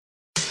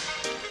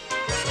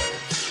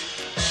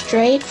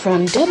Straight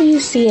from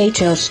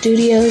WCHL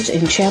Studios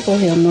in Chapel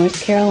Hill,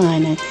 North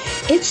Carolina,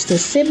 it's the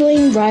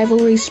Sibling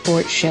Rivalry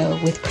Sports Show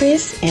with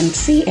Chris and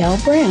C.L.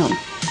 Brown.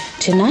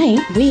 Tonight,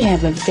 we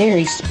have a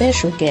very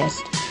special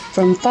guest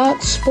from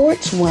Fox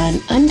Sports 1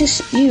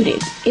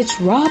 Undisputed.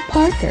 It's Rob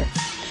Parker.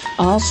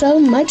 Also,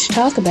 much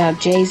talk about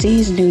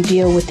Jay-Z's new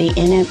deal with the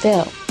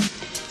NFL.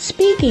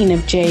 Speaking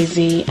of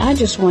Jay-Z, I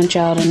just want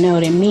y'all to know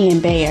that me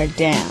and Bay are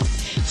down.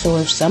 So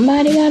if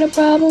somebody got a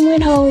problem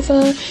with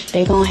Hova,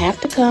 they gonna have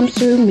to come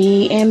through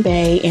me and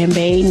Bay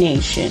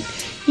Nation.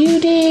 You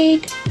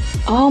dig?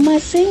 All my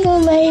single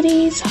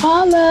ladies,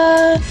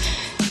 holla!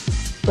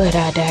 But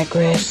I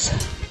digress.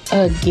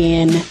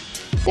 Again.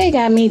 They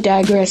got me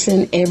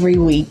digressing every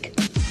week.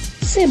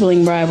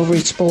 Sibling Rivalry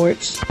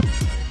Sports.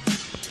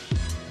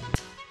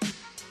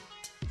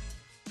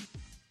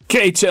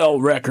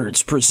 KTEL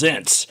Records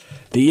presents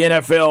the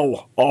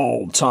NFL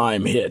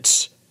all-time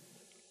hits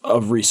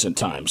of recent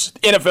times.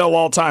 NFL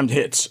all-time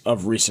hits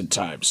of recent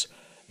times.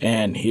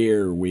 And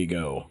here we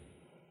go.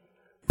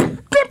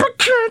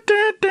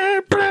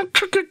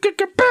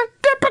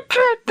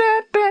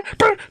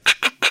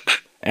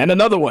 And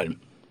another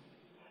one.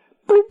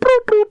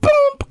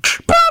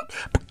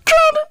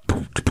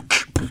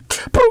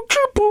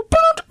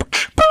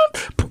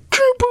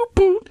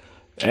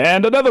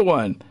 And another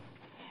one.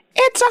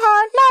 It's a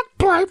hard knock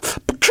play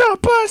for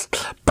jumpers,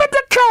 but they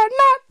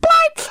cannot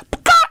play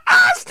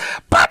because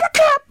but they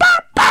can't.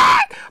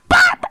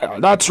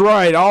 That's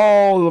right.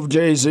 All of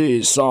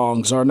Jay-Z's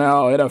songs are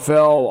now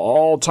NFL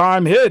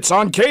all-time hits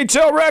on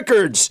KTEL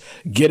Records.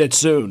 Get it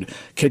soon.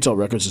 KTEL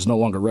Records is no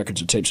longer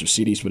records or tapes or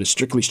CDs, but is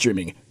strictly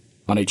streaming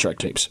on 8-track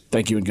tapes.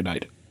 Thank you and good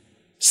night.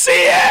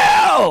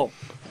 CL!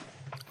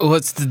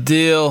 What's the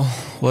deal?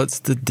 What's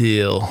the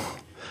deal?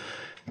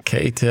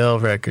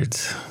 KTEL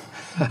Records.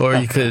 Or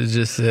you could have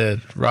just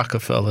said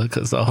Rockefeller,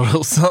 because all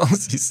those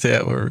songs you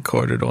said were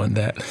recorded on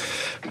that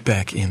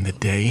back in the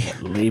day.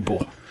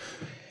 Label.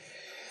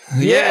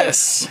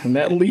 Yes. And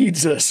that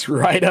leads us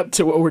right up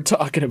to what we're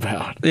talking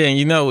about. Yeah,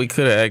 you know, we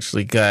could have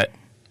actually got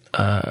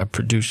a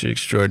producer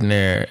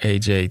extraordinaire,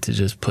 AJ, to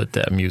just put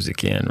that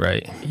music in,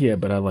 right? Yeah,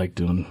 but I like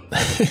doing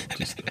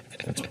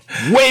that's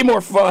way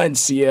more fun,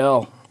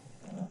 CL.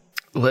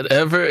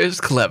 Whatever is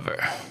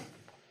clever.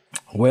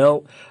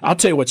 Well, I'll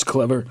tell you what's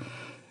clever.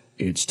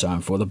 It's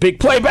time for the big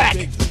playback.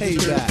 Big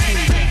playback.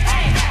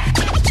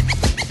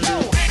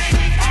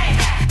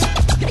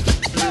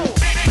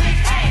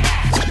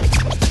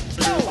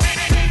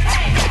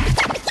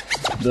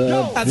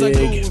 The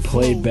big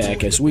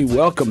playback as we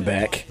welcome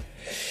back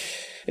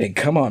and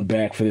come on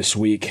back for this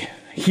week.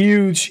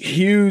 Huge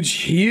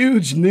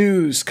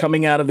news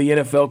coming out of the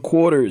NFL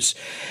quarters.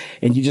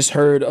 And you just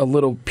heard a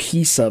little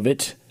piece of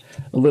it,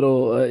 a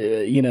little,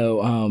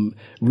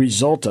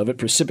 result of it,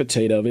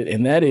 precipitate of it.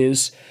 And that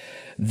is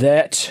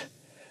that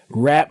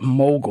rap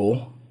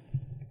mogul,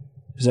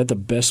 is that the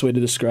best way to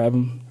describe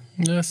him?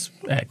 That's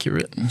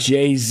accurate.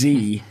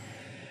 Jay-Z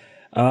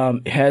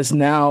has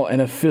now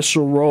an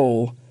official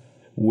role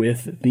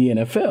with the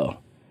NFL.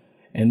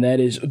 And that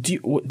is, do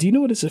you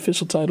know what his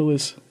official title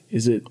is?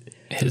 Is it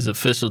his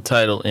official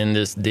title in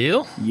this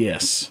deal?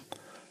 Yes.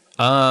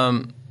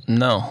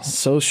 No.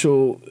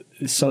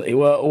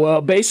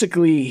 Well,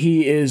 basically,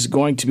 he is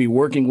going to be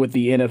working with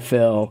the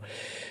NFL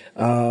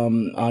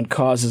on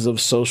causes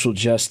of social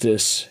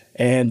justice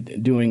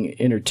and doing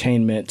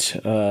entertainment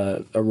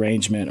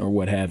arrangement or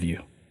what have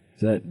you.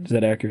 Is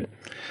that accurate?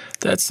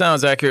 That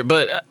sounds accurate,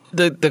 but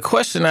the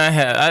question I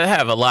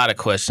have a lot of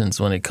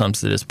questions when it comes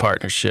to this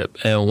partnership,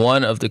 and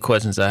one of the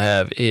questions I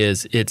have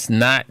is it's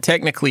not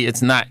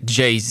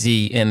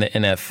Jay-Z in the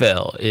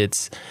NFL.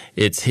 It's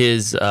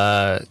his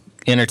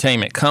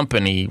entertainment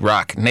company,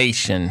 Roc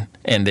Nation,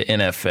 and the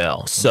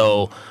NFL.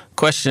 So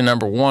question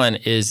number one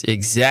is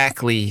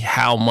exactly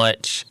how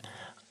much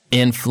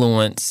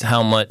influence,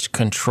 how much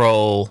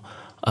control,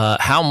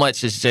 how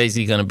much is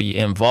Jay-Z going to be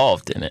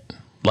involved in it?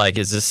 Like,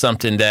 is this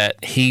something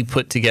that he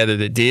put together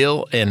the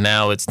deal and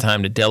now it's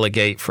time to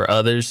delegate for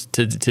others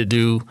to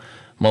do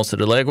most of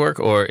the legwork?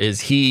 Or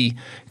is he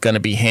going to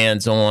be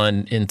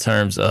hands-on in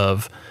terms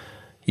of,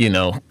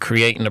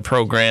 creating the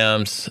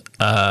programs,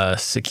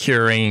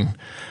 securing?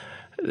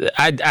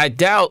 I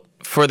doubt,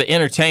 for the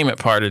entertainment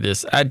part of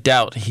this, I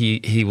doubt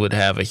he would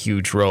have a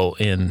huge role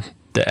in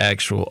the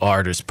actual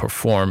artists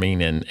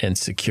performing and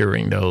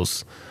securing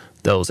those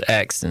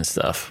acts and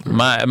stuff.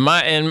 My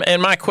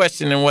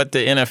question and what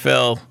the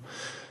NFL,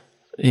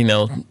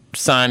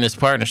 signed this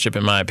partnership,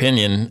 in my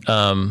opinion,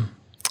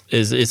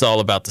 is all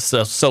about the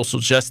social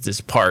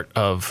justice part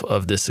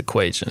of this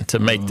equation to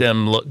make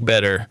them look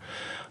better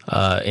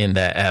in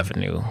that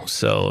avenue,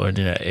 or in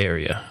that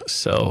area.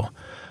 So,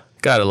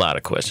 got a lot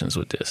of questions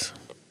with this.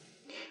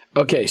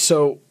 Okay,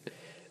 so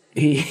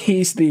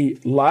he's the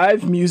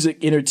live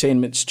music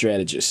entertainment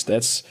strategist.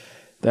 That's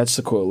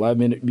the quote, live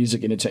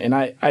music entertainment.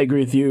 And I agree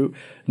with you.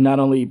 Not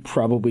only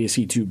probably is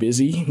he too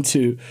busy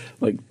to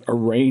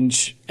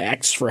arrange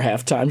acts for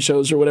halftime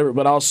shows or whatever,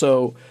 but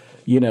also,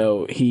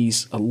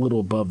 he's a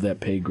little above that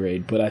pay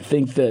grade. But I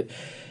think that,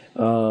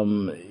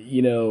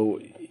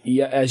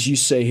 yeah, as you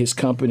say, his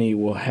company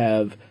will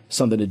have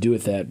something to do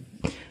with that.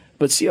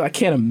 But see, I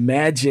can't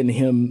imagine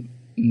him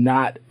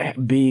not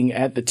being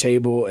at the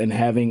table and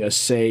having a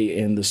say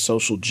in the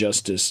social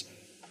justice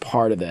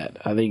part of that.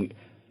 I think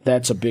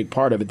that's a big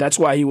part of it. That's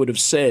why he would have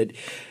said,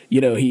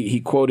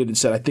 he quoted and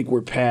said, "I think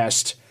we're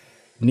past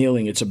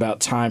kneeling. It's about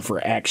time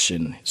for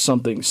action."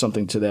 Something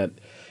to that,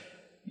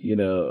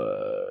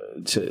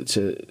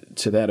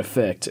 to that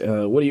effect.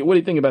 What do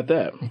you think about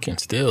that? You can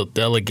still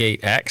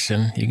delegate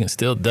action. You can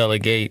still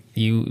delegate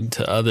you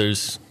to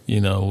others.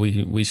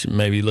 We should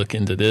maybe look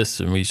into this,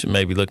 and we should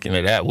maybe look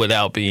into that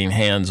without being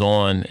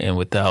hands-on and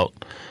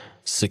without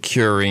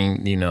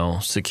securing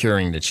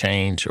the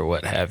change or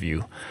what have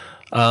you.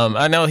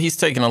 I know he's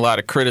taking a lot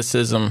of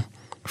criticism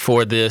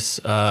for this.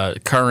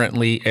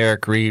 Currently,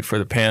 Eric Reid for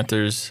the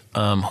Panthers,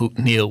 who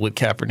kneeled with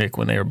Kaepernick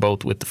when they were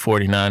both with the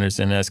 49ers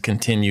and has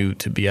continued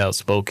to be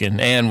outspoken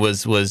and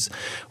was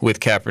with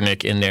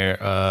Kaepernick in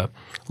their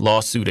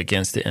lawsuit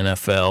against the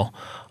NFL.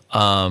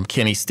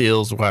 Kenny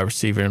Stills, wide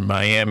receiver in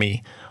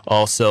Miami,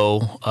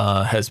 also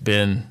has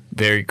been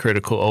very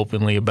critical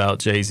openly about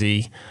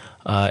Jay-Z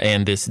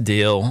and this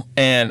deal.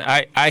 And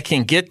I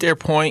can get their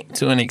point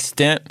to an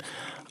extent.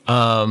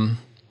 The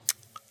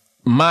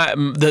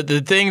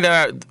thing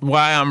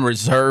why I'm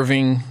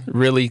reserving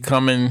really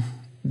coming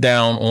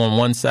down on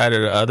one side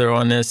or the other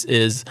on this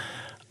is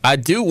I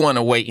do want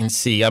to wait and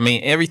see. I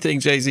mean, everything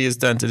Jay-Z has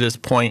done to this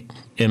point,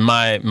 in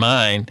my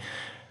mind,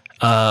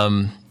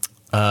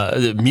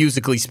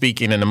 musically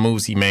speaking, and the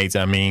moves he made,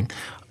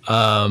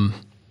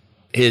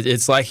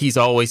 it's like he's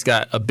always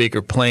got a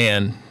bigger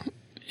plan.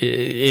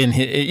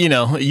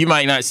 You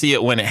might not see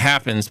it when it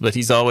happens, but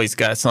he's always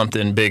got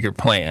something bigger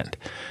planned.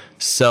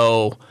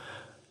 So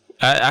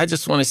I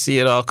just want to see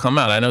it all come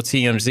out. I know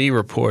TMZ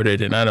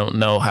reported, and I don't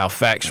know how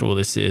factual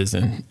this is,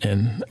 and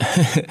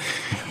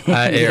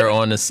I err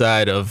on the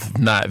side of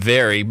not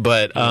very,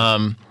 but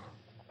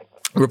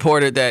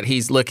reported that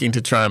he's looking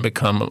to try and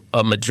become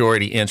a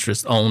majority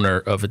interest owner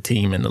of a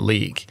team in the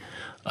league.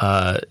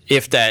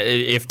 If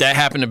that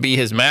happened to be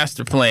his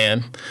master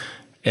plan,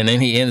 and then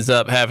he ends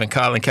up having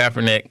Colin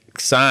Kaepernick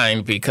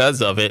signed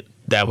because of it,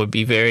 that would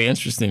be very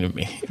interesting to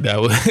me.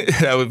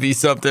 That would be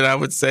something I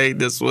would say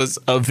this was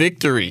a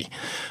victory.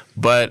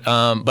 But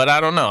I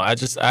don't know.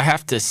 I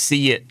have to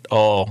see it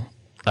all.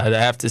 I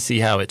have to see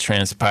how it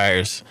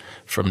transpires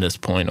from this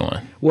point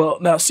on. Well,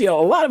 now, see, a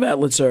lot of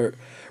outlets are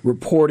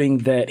reporting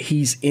that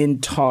he's in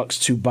talks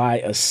to buy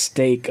a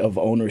stake of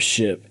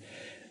ownership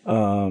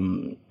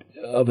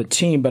of a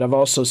team, but I've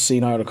also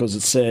seen articles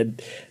that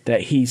said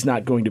that he's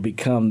not going to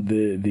become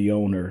the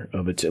owner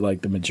of a team,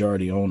 like the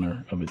majority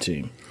owner of a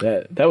team.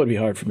 That would be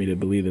hard for me to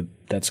believe that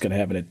that's going to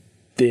happen at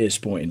this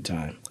point in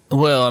time.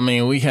 Well, I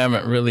mean, we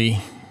haven't really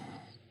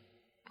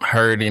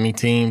heard any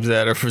teams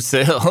that are for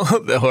sale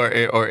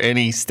or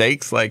any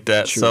stakes like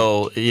that. True.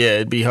 So yeah,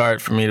 it'd be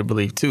hard for me to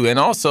believe too. And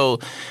also,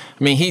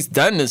 I mean, he's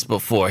done this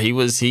before.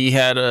 He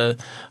had a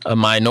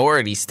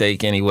minority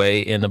stake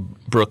anyway in the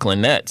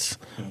Brooklyn Nets.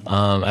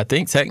 I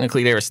think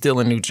technically they were still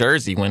in New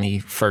Jersey when he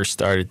first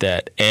started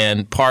that.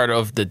 And part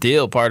of the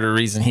deal, part of the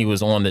reason he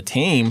was on the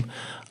team,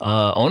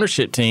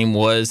 ownership team,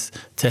 was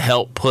to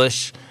help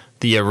push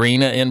the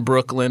arena in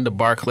Brooklyn, the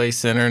Barclays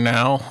Center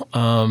now,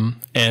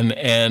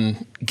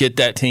 and get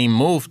that team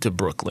moved to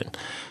Brooklyn.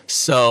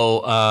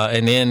 So,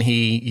 and then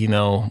he,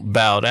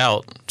 bowed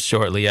out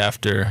shortly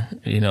after,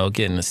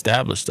 getting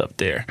established up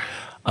there.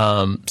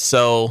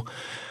 So,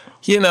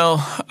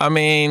 I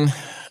mean,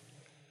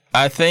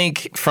 I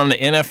think from the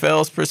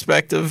NFL's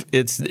perspective,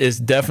 it's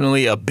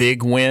definitely a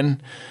big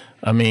win.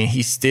 I mean,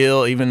 he's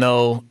still, even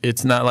though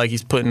it's not like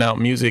he's putting out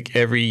music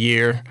every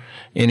year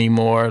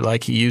anymore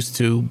like he used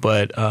to,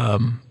 but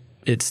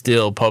it's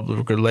still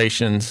public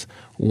relations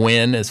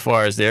win as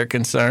far as they're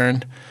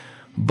concerned.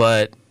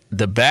 But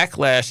the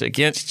backlash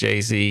against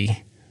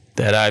Jay-Z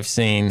that I've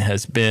seen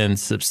has been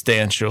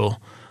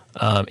substantial,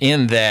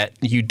 in that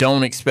you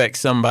don't expect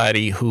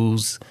somebody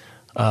who's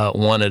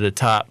one of the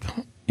top,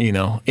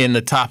 in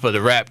the top of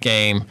the rap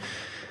game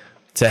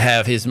to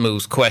have his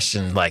moves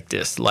questioned like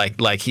this,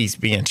 like he's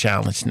being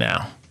challenged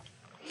now.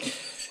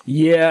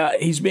 Yeah,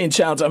 he's being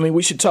challenged. I mean,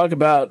 we should talk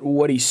about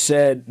what he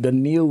said, the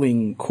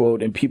kneeling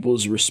quote, and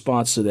people's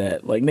response to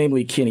that. Like,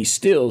 namely Kenny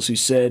Stills, who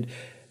said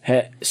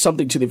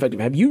something to the effect of,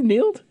 "Have you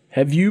kneeled?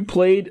 Have you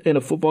played in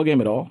a football game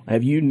at all?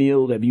 Have you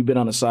kneeled? Have you been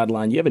on the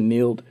sideline? You haven't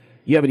kneeled.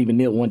 You haven't even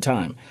kneeled one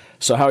time.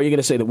 So how are you going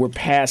to say that we're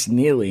past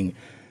kneeling?"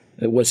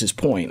 What's his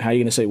point? How are you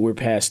going to say we're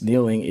past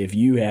kneeling if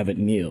you haven't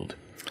kneeled?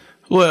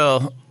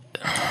 Well,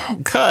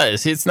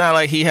 because it's not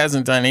like he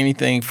hasn't done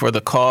anything for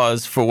the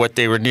cause for what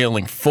they were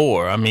kneeling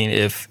for. I mean,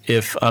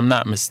 if I'm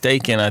not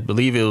mistaken, I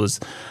believe it was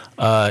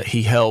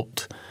he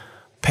helped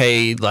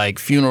pay like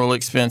funeral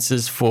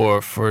expenses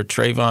for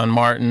Trayvon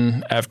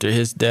Martin after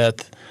his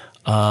death.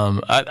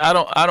 I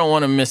don't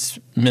want to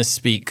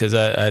misspeak because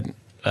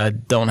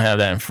don't have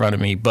that in front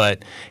of me,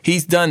 but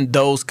he's done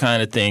those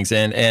kind of things,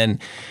 and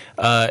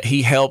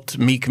he helped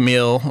Meek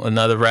Mill,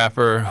 another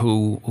rapper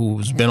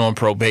who's been on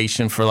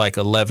probation for like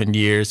 11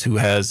 years, who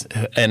has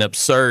an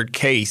absurd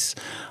case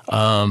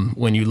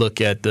when you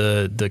look at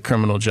the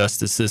criminal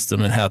justice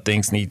system and how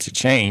things need to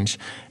change.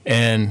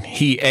 And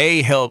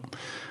he helped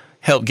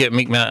get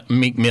Meek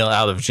Mill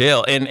out of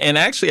jail. And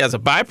actually, as a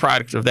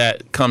byproduct of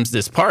that comes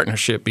this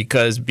partnership,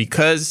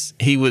 because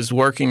he was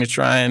working to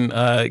try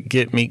and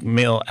get Meek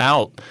Mill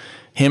out.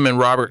 Him and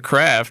Robert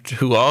Kraft,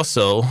 who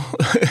also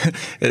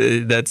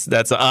that's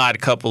an odd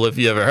couple if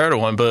you ever heard of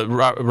one, but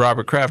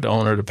Robert Kraft, the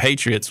owner of the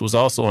Patriots, was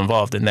also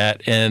involved in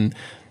that, and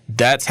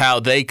that's how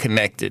they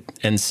connected.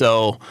 And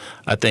so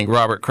I think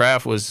Robert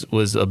Kraft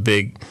was a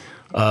big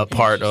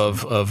part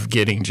of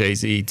getting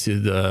Jay-Z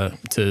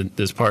to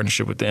this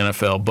partnership with the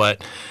NFL.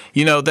 But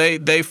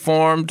they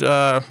formed.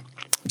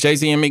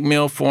 Jay-Z and Meek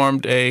Mill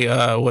formed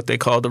a what they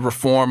call the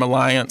Reform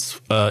Alliance.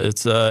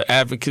 It's an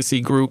advocacy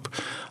group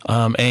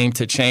aimed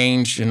to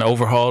change and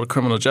overhaul the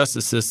criminal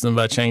justice system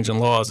by changing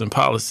laws and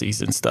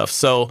policies and stuff.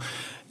 So,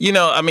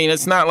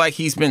 it's not like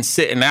he's been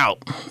sitting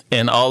out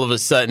and all of a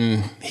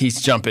sudden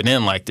he's jumping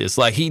in like this.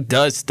 Like, he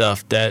does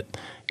stuff that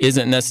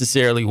isn't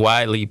necessarily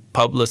widely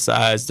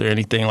publicized or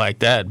anything like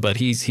that, but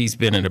he's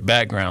been in the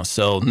background.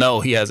 So, no,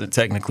 he hasn't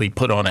technically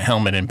put on a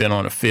helmet and been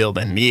on a field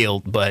and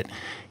kneeled, but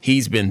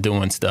he's been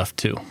doing stuff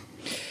too.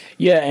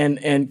 Yeah,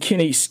 and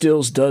Kenny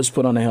Stills does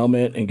put on a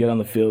helmet and get on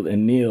the field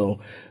and kneel.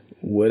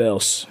 What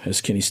else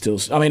has Kenny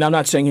Stills? I mean, I'm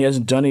not saying he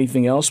hasn't done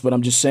anything else, but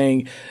I'm just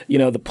saying,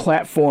 the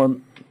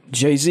platform,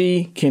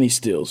 Jay-Z, Kenny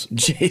Stills.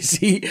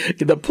 Jay-Z,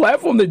 the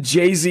platform that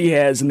Jay-Z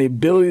has and the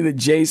ability that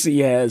Jay-Z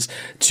has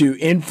to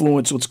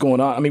influence what's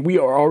going on. I mean, we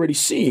are already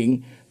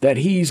seeing that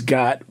he's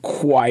got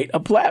quite a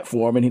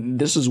platform, and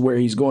this is where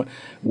he's going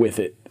with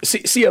it.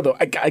 See, although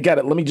I got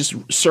it. Let me just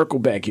circle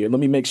back here. Let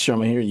me make sure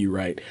I'm hearing you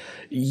right.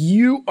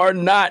 You are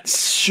not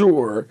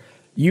sure.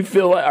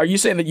 Are you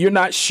saying that you're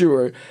not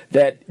sure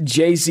that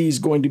Jay-Z is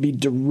going to be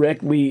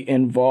directly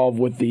involved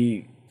with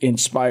the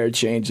Inspire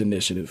Change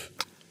initiative?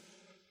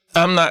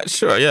 I'm not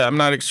sure. Yeah, I'm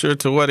not sure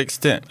to what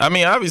extent. I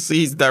mean, obviously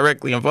he's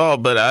directly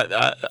involved, but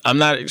I'm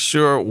not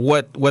sure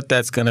what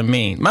that's going to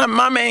mean.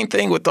 My main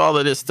thing with all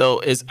of this,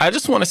 though, is I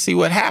just want to see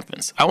what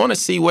happens. I want to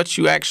see what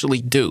you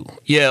actually do.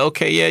 Yeah,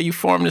 okay, yeah, you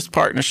form this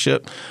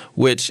partnership,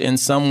 which in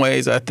some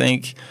ways I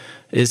think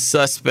is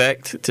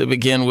suspect to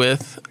begin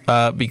with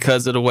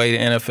because of the way the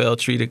NFL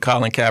treated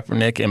Colin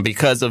Kaepernick and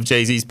because of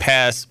Jay-Z's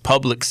past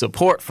public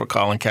support for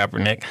Colin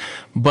Kaepernick.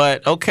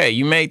 But, okay,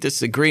 you made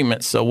this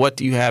agreement, so what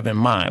do you have in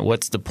mind?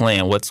 What's the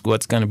plan? What's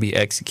going to be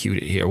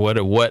executed here?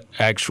 What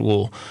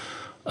actual,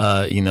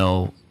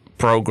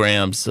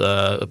 programs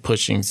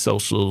pushing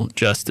social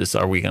justice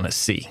are we going to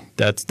see?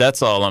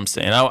 That's all I'm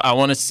saying. I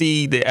want to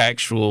see the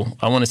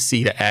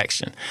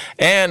action.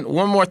 And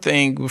one more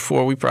thing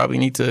before we probably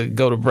need to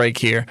go to break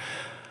here.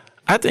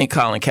 I think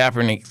Colin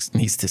Kaepernick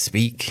needs to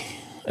speak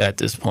at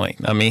this point.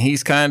 I mean,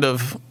 he's kind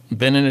of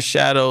been in the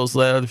shadows,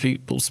 let other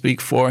people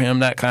speak for him,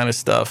 that kind of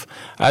stuff.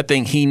 I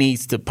think he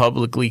needs to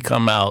publicly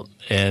come out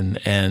and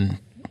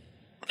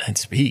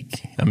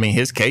speak. I mean,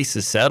 his case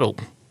is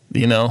settled,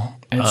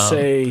 And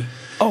say,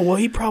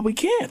 he probably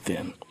can't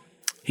then.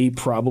 He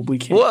probably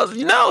can't.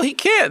 Well, he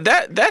can't.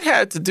 That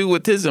had to do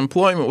with his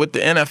employment with the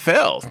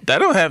NFL. That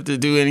don't have to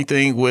do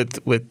anything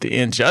with the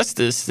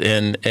injustice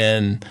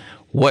and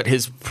what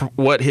his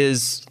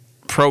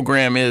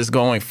program is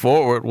going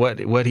forward,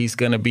 what he's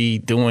going to be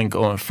doing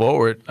going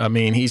forward. I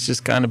mean, he's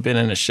just kind of been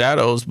in the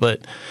shadows.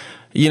 But,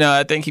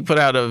 I think he put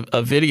out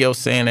a video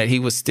saying that he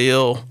was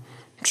still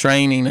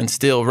training and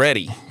still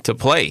ready to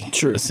play,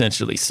 True.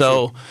 essentially.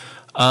 So. True.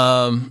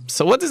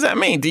 So what does that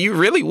mean? Do you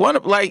really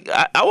want to,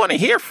 I want to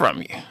hear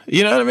from you.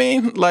 You know what I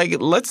mean? Like,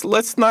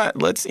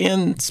 let's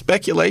end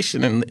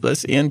speculation and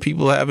let's end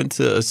people having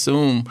to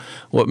assume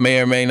what may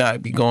or may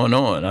not be going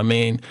on. I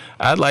mean,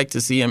 I'd like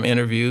to see him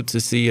interviewed to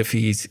see if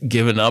he's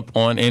given up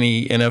on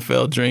any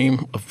NFL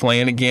dream of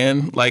playing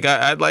again. Like,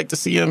 I'd like to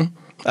see him,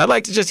 I'd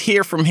like to just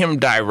hear from him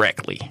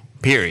directly.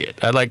 Period.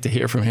 I'd like to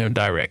hear from him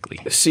directly.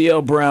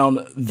 C.L.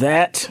 Brown,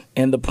 that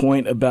and the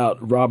point about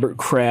Robert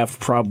Kraft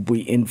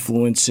probably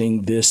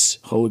influencing this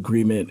whole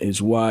agreement is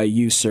why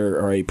you, sir,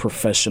 are a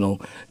professional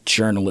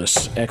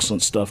journalist.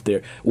 Excellent stuff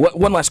there.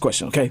 One last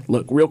question, okay?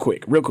 Look, real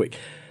quick.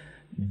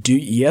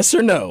 Yes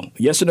or no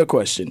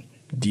question.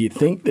 Do you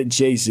think that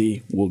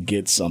Jay-Z will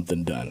get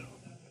something done?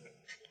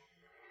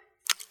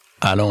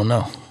 I don't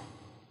know.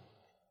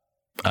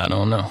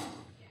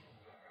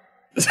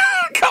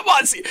 Come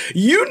on, see,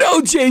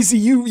 Jay-Z.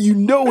 You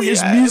know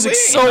his music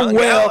so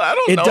well.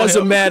 It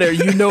doesn't matter.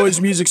 You know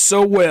his music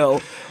so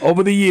well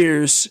over the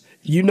years.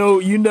 You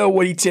know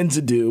what he tends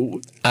to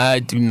do. I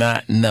do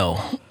not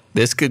know.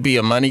 This could be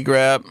a money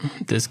grab.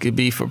 This could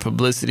be for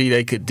publicity.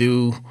 They could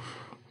do,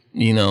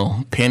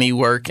 penny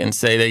work and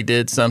say they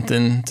did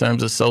something in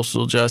terms of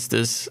social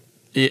justice.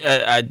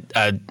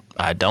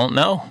 I don't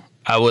know.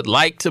 I would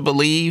like to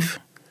believe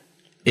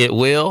it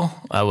will.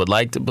 I would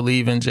like to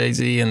believe in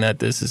Jay-Z and that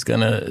this is going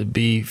to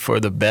be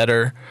for the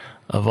better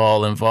of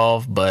all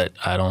involved, but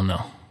I don't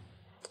know.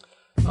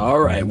 All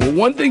right. Well,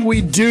 one thing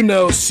we do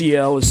know,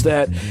 CL, is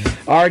that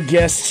our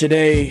guest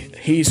today,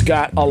 he's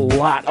got a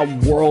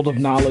world of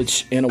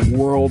knowledge in a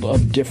world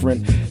of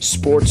different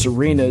sports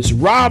arenas.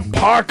 Rob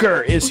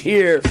Parker is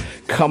here.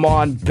 Come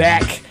on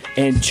back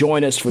and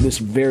join us for this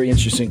very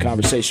interesting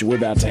conversation we're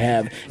about to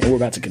have, and we're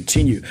about to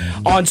continue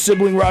on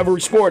Sibling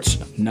Rivalry Sports,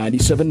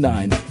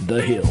 97.9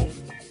 The Hill.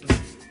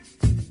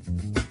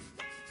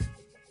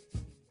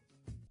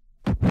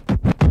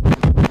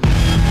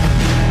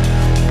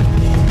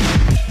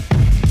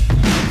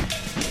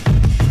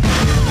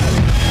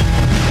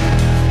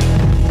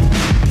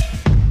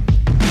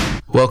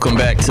 Welcome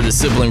back to the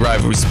Sibling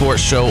Rivalry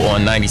Sports Show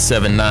on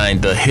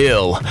 97.9 The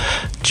Hill.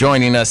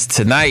 Joining us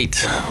tonight,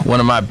 one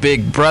of my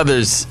big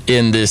brothers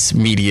in this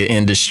media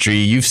industry.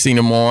 You've seen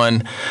him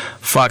on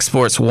Fox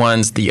Sports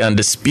 1's The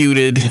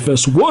Undisputed.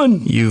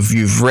 FS1.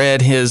 You've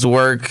read his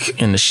work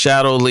in the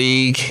Shadow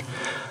League.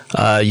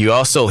 You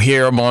also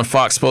hear him on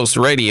Fox Sports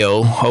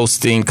Radio,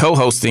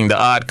 co-hosting The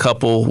Odd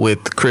Couple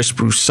with Chris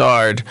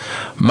Broussard.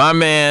 My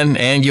man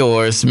and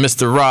yours,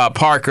 Mr. Rob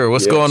Parker.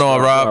 What's going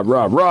on, Rob?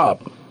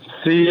 Rob.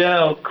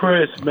 CL,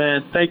 Chris,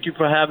 man, thank you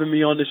for having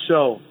me on the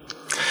show.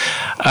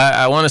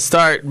 I want to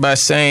start by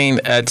saying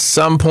at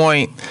some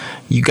point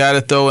you got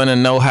to throw in a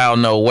no how,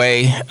 no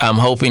way. I'm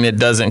hoping it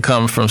doesn't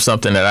come from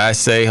something that I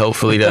say.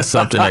 Hopefully that's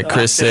something that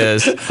Chris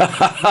says.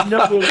 You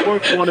never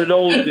work one of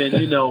those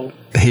in,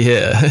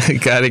 Yeah,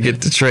 got to get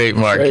the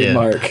trademark in.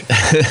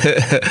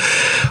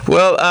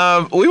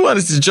 Well, we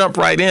wanted to jump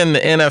right in. The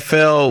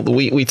NFL,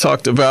 we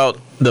talked about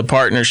the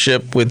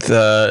partnership with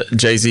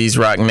Jay-Z's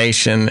Rock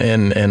Nation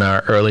in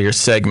our earlier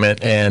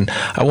segment, and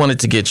I wanted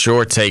to get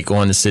your take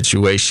on the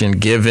situation,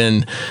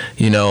 given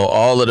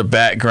all of the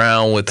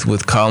background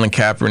with Colin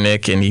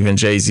Kaepernick and even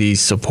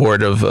Jay-Z's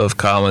support of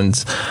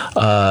Colin's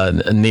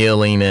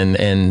kneeling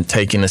and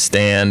taking a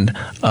stand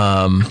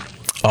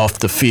off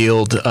the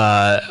field.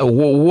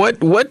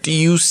 What do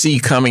you see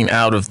coming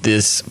out of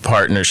this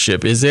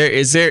partnership? Is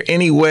there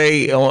any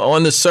way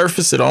on the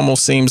surface? It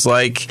almost seems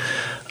like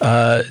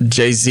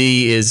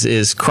Jay-Z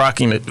is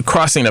crossing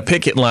a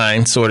picket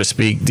line, so to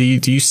speak. Do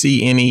you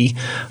see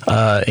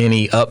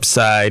any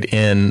upside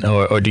in,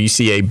 or do you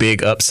see a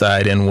big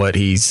upside in what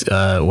he's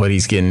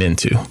getting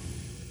into?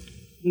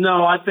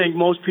 No, I think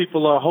most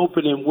people are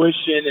hoping and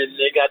wishing, and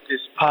they got this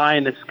pie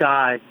in the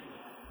sky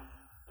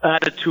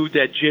attitude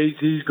that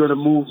Jay-Z's going to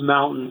move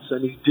mountains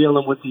and he's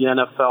dealing with the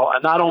NFL,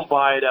 and I don't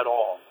buy it at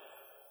all.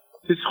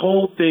 This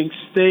whole thing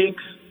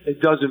stinks. It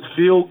doesn't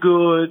feel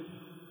good.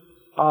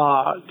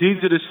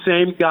 These are the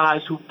same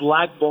guys who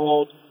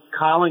blackballed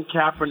Colin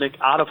Kaepernick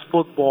out of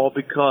football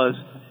because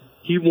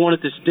he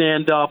wanted to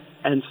stand up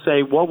and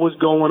say what was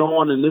going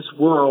on in this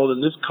world,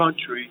 in this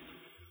country.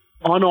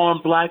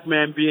 Unarmed black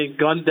man being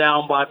gunned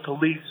down by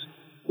police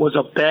was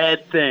a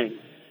bad thing.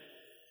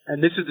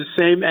 And this is the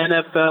same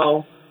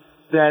NFL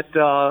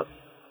that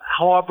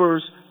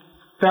harbors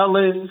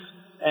felons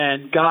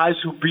and guys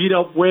who beat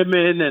up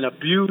women and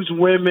abuse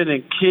women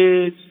and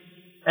kids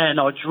and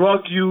are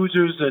drug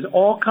users and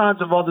all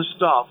kinds of other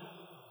stuff.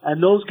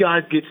 And those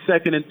guys get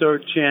second and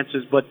third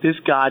chances, but this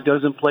guy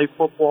doesn't play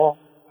football.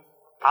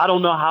 I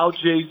don't know how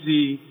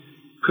Jay-Z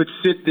could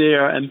sit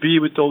there and be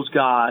with those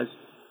guys.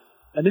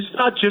 And it's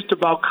not just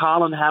about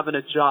Colin having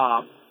a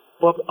job,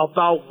 but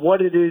about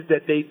what it is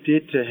that they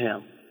did to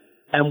him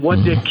and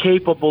what they're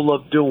capable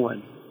of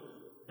doing.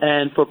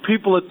 And for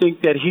people to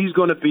think that he's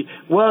going to be,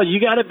 well,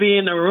 you got to be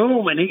in the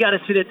room and he got to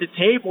sit at the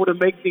table to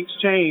make things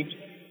change.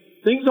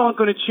 Things aren't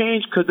going to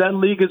change because that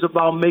league is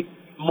about making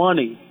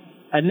money.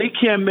 And they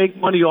can't make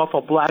money off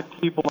of black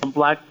people and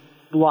Black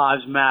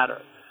Lives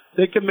Matter.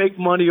 They can make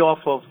money off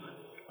of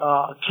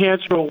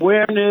cancer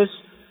awareness.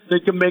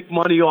 They can make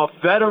money off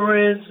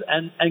veterans.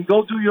 And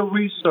go do your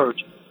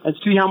research and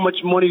see how much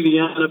money the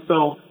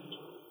NFL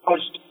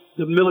charged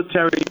the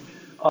military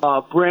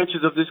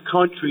branches of this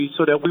country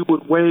so that we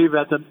would wave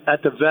at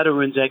the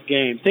veterans at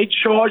games. They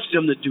charge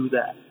them to do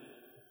that.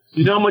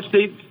 You know how much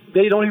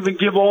they don't even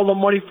give all the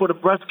money for the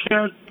breast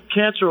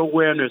cancer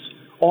awareness,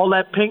 all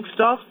that pink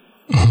stuff?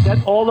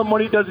 That all the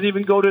money doesn't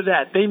even go to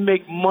that. They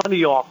make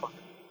money off of it.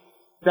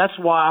 That's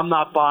why I'm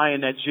not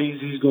buying that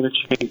Jay-Z's going to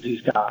change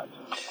these guys.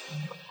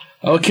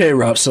 Okay,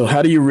 Rob. So,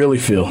 how do you really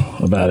feel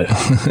about it?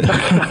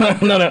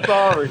 No.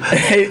 Sorry.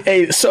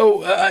 Hey.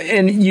 So,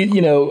 and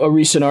a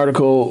recent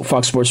article,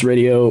 Fox Sports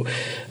Radio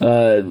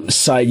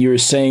site, you were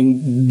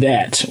saying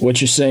that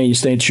what you're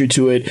staying true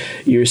to it.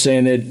 You're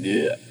saying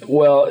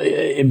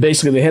that,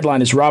 basically the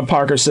headline is Rob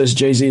Parker says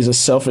Jay-Z is a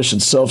selfish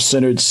and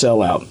self-centered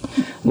sellout.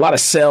 A lot of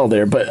sell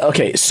there, but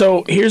okay.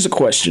 So, here's a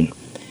question.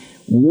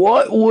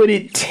 What would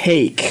it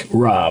take,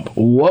 Rob?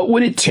 What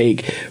would it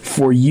take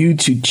for you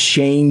to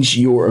change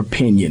your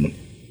opinion?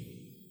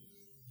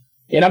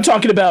 And I'm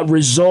talking about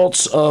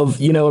results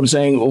of,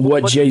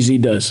 what Jay-Z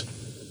does.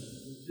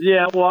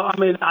 Yeah, well, I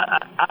mean,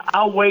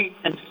 I'll wait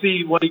and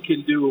see what he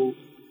can do.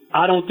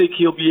 I don't think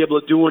he'll be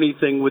able to do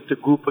anything with the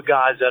group of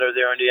guys that are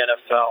there in the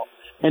NFL.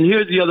 And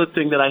here's the other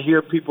thing that I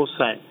hear people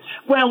saying.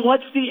 Well,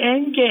 what's the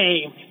end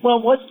game?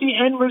 Well, what's the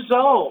end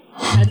result?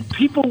 And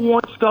people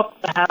want stuff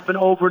to happen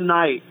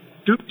overnight.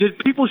 Did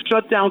people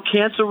shut down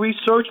cancer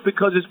research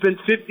because it's been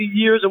 50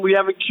 years and we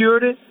haven't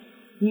cured it?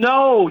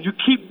 No, you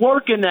keep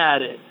working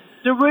at it.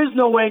 There is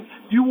no way.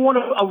 You want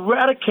to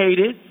eradicate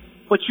it,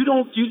 but you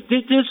don't.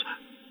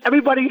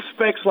 Everybody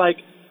expects,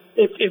 like,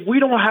 if we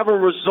don't have a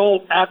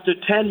result after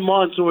 10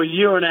 months or a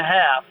year and a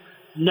half,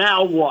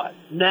 now what?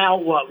 Now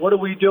what? What are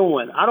we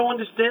doing? I don't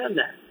understand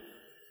that.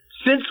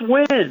 Since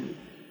when?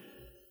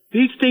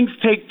 These things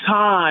take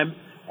time,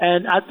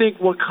 and I think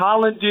what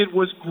Colin did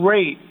was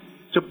great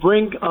to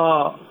bring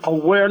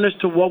awareness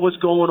to what was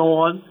going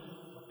on.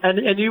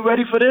 And you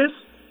ready for this?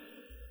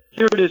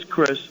 Here it is,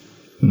 Chris.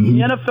 Mm-hmm. The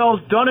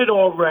NFL's done it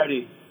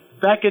already.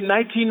 Back in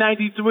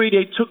 1993,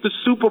 they took the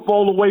Super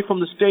Bowl away from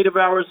the state of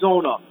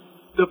Arizona.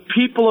 The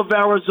people of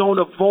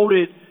Arizona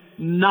voted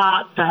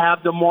not to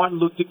have the Martin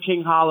Luther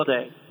King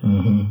holiday.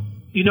 Mm-hmm.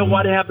 You know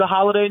why they have the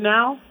holiday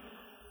now?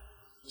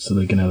 So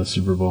they can have the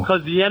Super Bowl.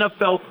 Because the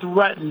NFL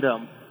threatened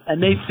them.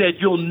 And they said,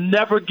 you'll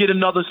never get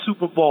another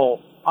Super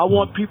Bowl. I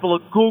want people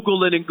to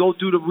Google it and go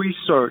do the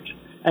research.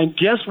 And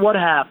guess what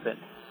happened?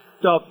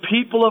 The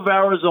people of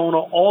Arizona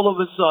all of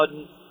a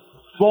sudden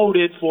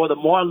voted for the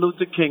Martin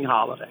Luther King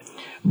holiday.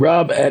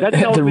 Rob, that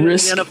tells me the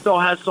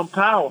NFL has some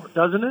power,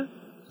 doesn't it?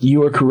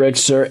 You are correct,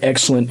 sir.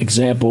 Excellent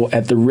example.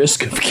 At the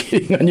risk of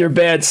getting on your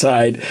bad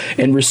side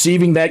and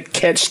receiving that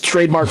catch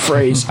trademark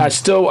phrase, I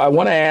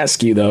want to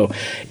ask you, though,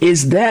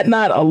 is that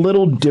not a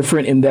little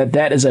different in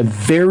that is a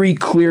very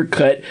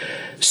clear-cut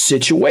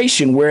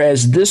situation,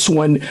 whereas this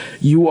one,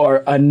 you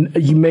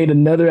made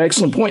another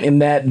excellent point in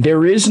that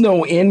there is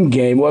no end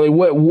game. Well,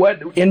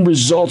 what end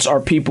results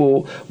are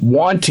people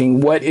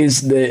wanting? What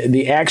is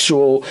the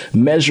actual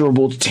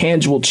measurable,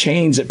 tangible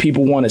change that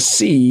people want to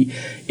see?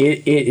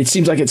 It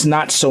seems like it's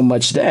not so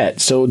much that.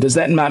 So does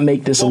that not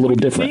make this a little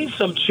different? We need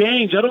some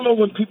change. I don't know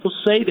when people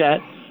say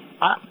that.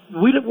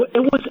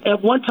 It was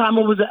at one time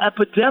it was an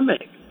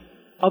epidemic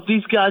of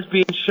these guys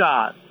being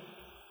shot.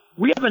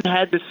 We haven't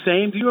had the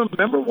same. Do you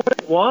remember what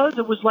it was?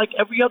 It was like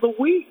every other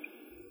week.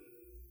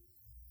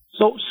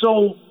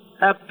 So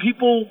have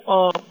people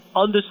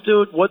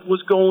understood what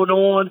was going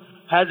on?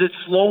 Has it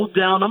slowed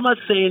down? I'm not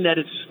saying that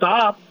it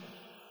stopped,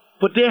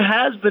 but there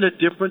has been a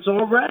difference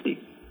already.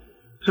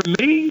 To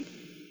me.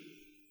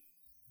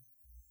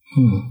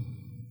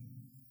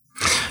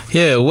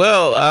 Yeah,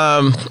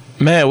 well,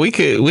 man, we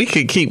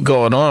could keep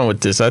going on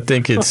with this. I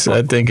think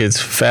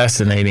it's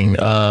fascinating.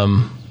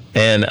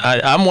 And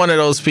I'm one of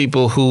those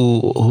people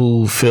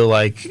who feel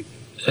like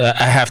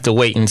I have to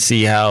wait and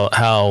see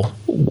how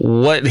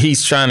what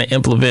he's trying to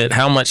implement,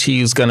 how much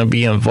he's going to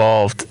be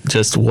involved,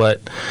 just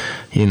what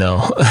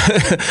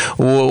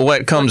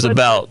what comes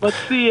about. But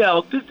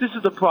CL, this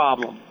is the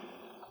problem.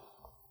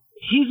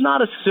 He's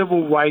not a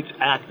civil rights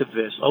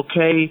activist,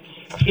 okay?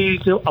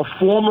 He's a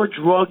former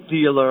drug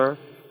dealer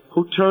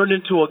who turned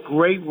into a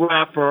great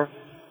rapper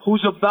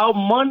who's about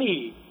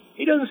money.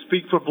 He doesn't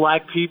speak for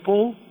black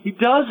people. He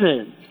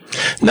doesn't.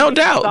 No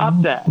doubt.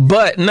 Stop that.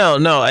 But no,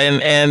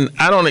 and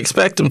I don't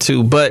expect him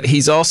to, but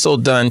he's also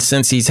done,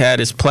 since he's had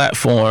his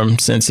platform,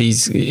 since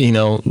he's,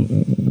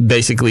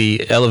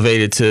 basically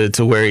elevated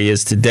to where he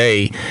is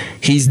today,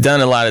 he's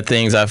done a lot of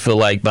things, I feel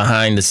like,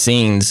 behind the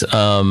scenes.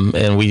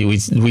 And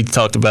we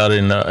talked about it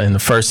in the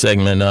first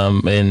segment,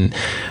 and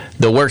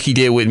the work he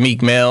did with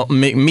Meek Mill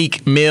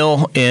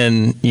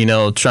in,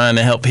 trying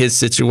to help his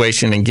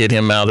situation and get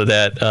him out of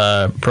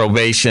that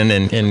probation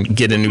and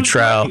get a new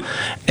trial,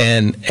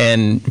 and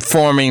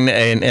forming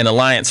an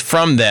alliance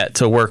from that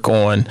to work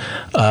on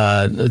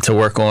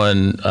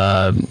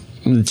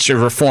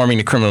reforming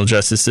the criminal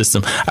justice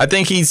system. I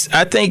think his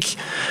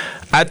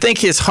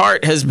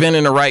heart has been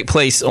in the right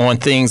place on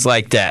things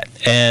like that,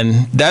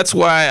 and that's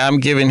why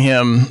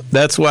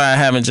I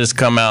haven't just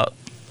come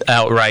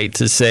outright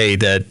to say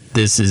that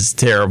this is a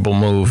terrible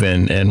move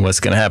and what's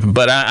going to happen.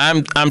 But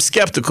I'm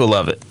skeptical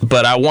of it.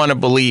 But I want to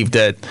believe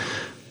that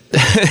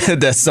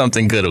that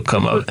something good will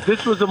come of it.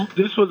 This was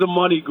a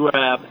money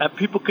grab, and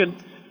people can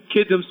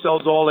kid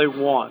themselves all they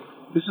want.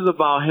 This is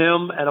about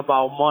him and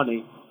about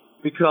money,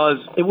 because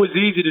it was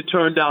easy to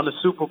turn down the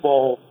Super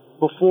Bowl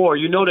before.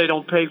 You know they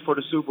don't pay for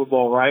the Super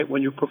Bowl, right?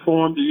 When you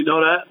perform, do you know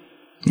that?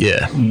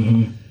 Yeah.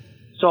 Mm-hmm.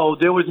 So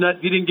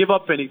he didn't give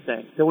up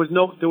anything. There was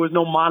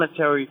no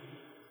monetary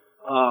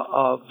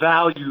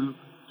value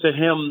to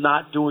him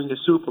not doing the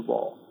Super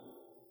Bowl.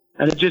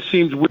 And it just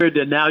seems weird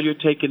that now you're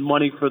taking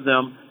money for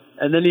them.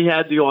 And then he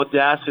had the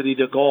audacity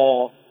to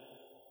go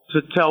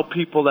to tell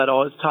people that,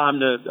 it's time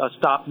to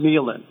stop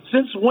kneeling.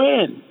 Since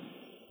when?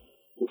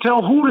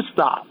 Tell who to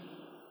stop?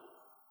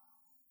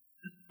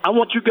 I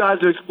want you guys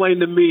to explain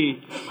to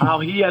me how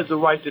he has the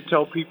right to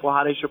tell people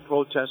how they should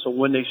protest or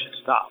when they should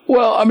stop.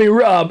 Well, I mean,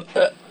 Rob,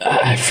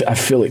 I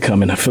feel it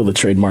coming. I feel the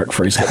trademark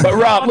phrase. But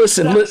Rob,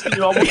 listen.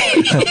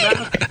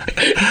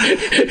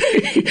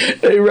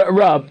 Hey,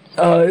 Rob,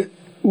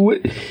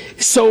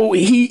 So all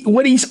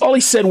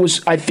he said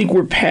was, I think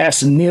we're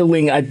past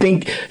kneeling. I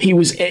think he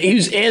was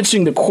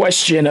answering the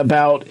question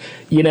about,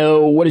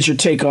 what is your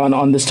take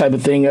on this type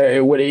of thing,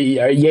 or what,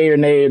 yay or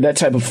nay, or that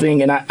type of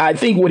thing. And I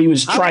think what he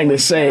was trying to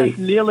say,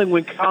 kneeling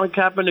when Colin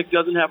Kaepernick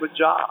doesn't have a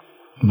job.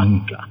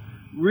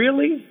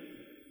 Really?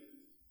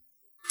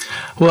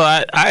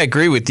 Well, I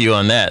agree with you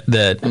on that.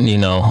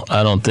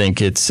 I don't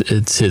think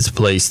it's his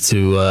place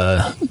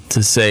to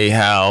say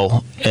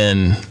how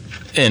and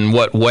in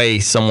what way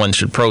someone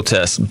should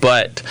protest.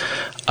 But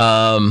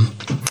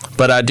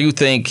I do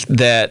think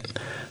that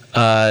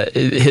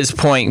his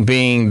point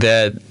being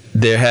that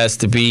there has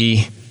to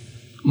be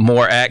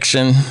more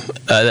action.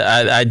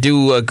 I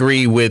do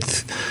agree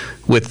with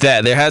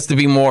that. There has to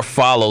be more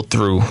follow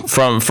through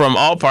from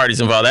all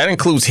parties involved. That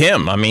includes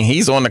him. I mean,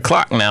 he's on the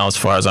clock now, as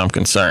far as I'm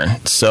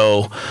concerned.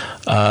 So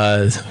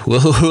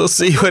we'll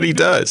see what he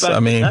does. I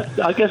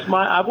guess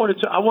I want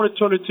to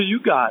turn it to you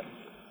guys.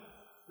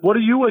 What do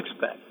you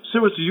expect?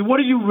 Seriously, what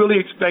do you really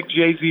expect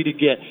Jay-Z to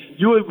get?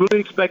 You would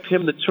really expect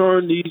him to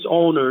turn these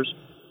owners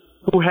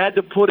who had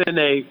to put in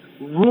a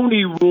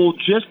Rooney Rule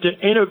just to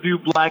interview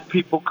black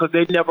people because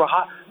they never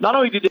not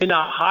only did they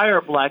not hire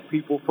black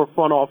people for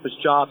front office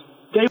jobs,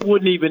 they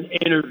wouldn't even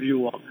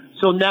interview them.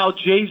 So now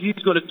Jay-Z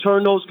is going to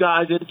turn those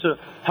guys into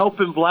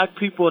helping black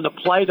people in the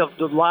plight of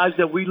the lives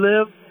that we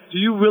live. Do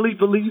you really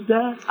believe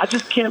that? I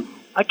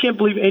can't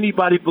believe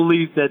anybody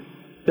believes that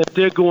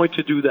they're going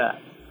to do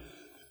that.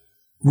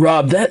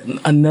 Rob, that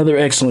another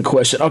excellent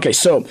question. Okay,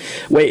 so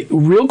wait,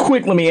 real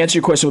quick, let me answer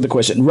your question with a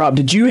question. Rob,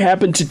 did you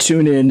happen to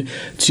tune in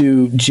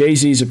to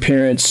Jay-Z's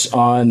appearance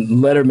on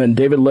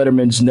David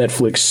Letterman's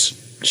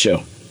Netflix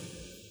show?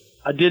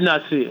 I did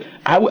not see it.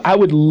 I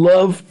would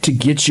love to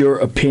get your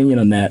opinion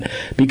on that,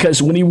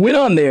 because when he went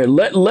on there,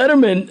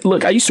 Letterman,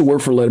 look, I used to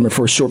work for Letterman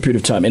for a short period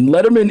of time, and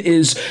Letterman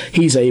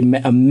he's a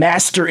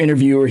master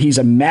interviewer. He's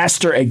a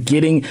master at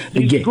getting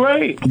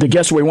the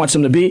guests where he wants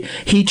them to be.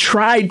 He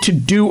tried to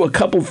do a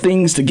couple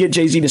things to get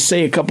Jay-Z to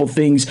say a couple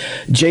things.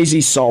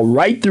 Jay-Z saw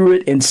right through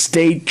it and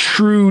stayed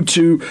true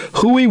to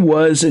who he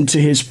was and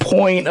to his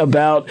point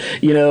about,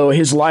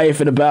 his life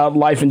and about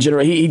life in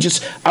general.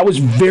 I was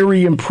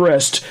very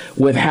impressed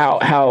with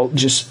how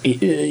just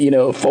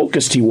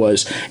focused he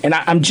was, and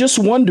I'm just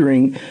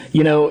wondering,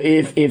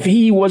 if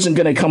he wasn't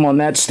going to come on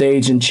that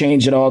stage and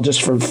change it all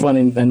just for fun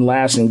and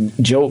laughs and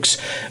jokes,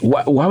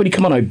 why would he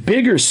come on a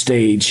bigger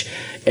stage?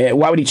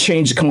 Why would he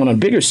change to come on a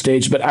bigger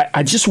stage? But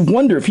I just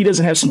wonder if he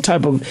doesn't have some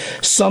type of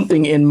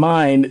something in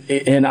mind.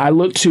 And I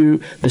look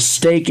to the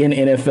stake in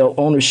NFL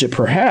ownership.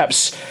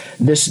 Perhaps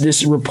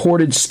this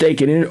reported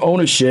stake in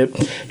ownership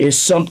is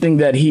something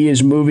that he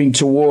is moving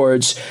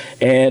towards,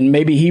 and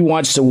maybe he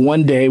wants to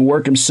one day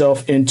work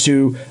himself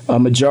into a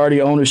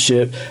majority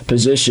ownership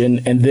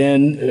position, and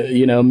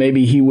then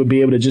maybe he would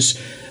be able to just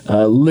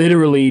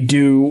literally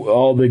do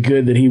all the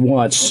good that he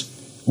wants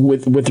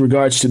with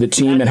regards to the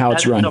team and how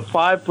it's run. As a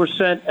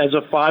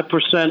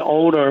 5%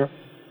 owner,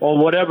 or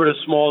whatever the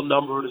small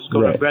number is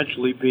going to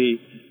eventually be,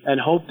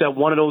 and hope that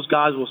one of those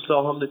guys will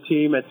sell him the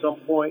team at some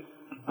point.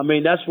 I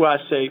mean, that's why I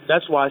say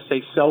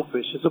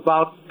selfish. That's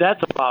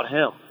about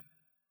him.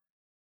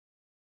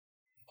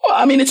 Well,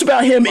 I mean, it's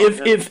about him. But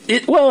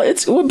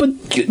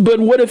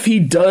what if he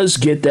does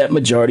get that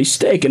majority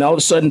stake, and all of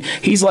a sudden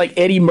he's like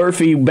Eddie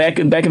Murphy back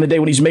in the day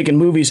when he's making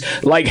movies,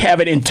 like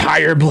having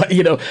entire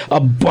a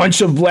bunch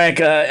of black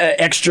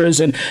extras,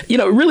 and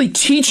really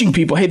teaching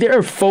people, hey, there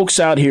are folks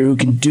out here who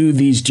can do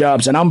these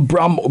jobs, and I'm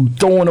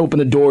throwing open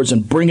the doors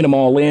and bringing them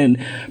all in.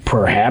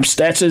 Perhaps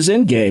that's his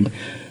end game.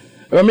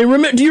 I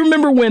mean, do you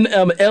remember when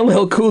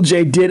LL Cool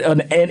J did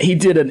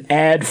an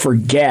ad for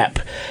Gap,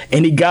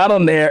 and he got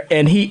on there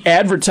and he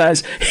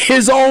advertised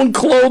his own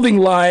clothing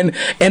line,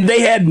 and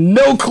they had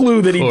no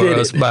clue that he did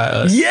it. By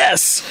us.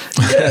 Yes.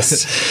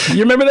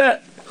 You remember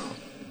that?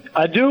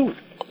 I do.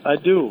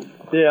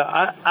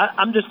 Yeah,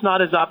 I'm just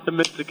not as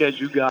optimistic as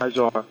you guys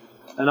are,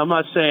 and I'm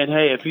not saying,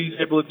 hey, if he's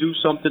able to do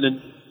something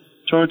and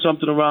turn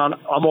something around,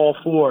 I'm all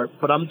for it.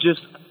 But I'm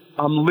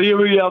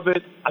leery of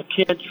it. I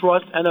can't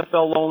trust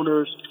NFL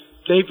owners.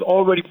 They've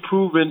already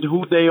proven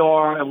who they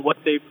are and what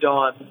they've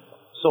done,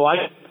 so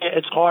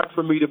it's hard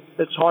for me to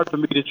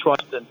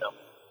trust in them.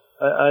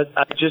 I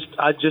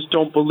just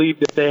don't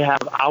believe that they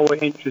have our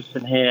interests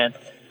in hand.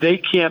 They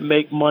can't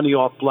make money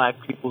off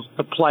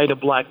the plight of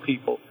black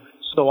people.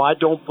 So I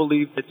don't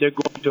believe that they're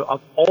going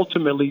to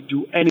ultimately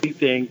do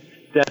anything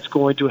that's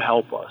going to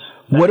help us.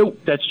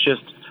 That's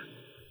just.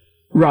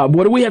 Rob,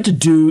 what do we have to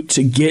do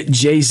to get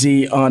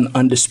Jay-Z on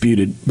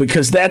Undisputed?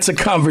 Because that's a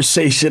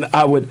conversation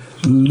I would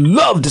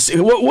love to see.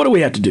 What do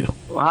we have to do?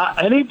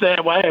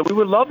 Anything. Well, we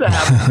would love to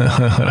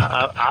have him.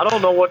 I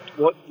don't know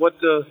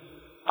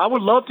I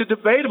would love to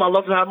debate him. I'd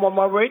love to have him on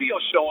my radio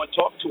show and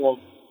talk to him.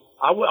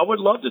 I would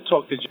love to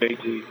talk to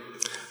Jay-Z.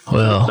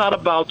 Well, it's not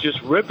about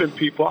just ripping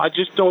people. I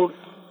just don't.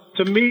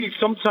 To me,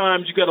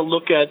 sometimes you got to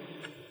look at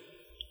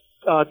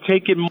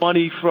taking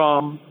money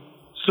from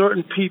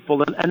certain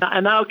people,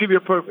 and I'll give you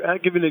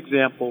an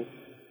example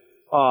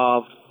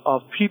of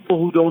people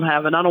who don't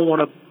have, and I don't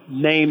want to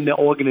name the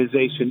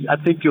organization. I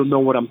think you'll know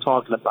what I'm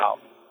talking about.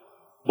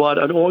 But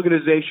an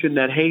organization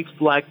that hates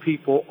black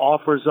people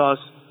offers us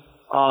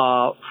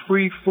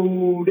free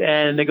food,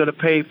 and they're going to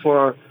pay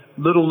for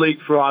Little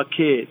League for our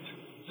kids.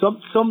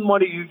 Some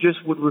money you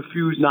just would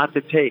refuse not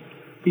to take,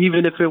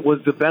 even if it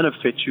was to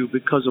benefit you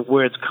because of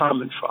where it's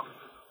coming from.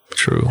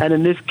 True. And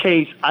in this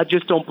case, I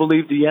just don't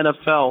believe the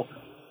NFL,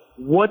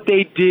 what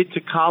they did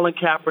to Colin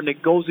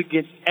Kaepernick goes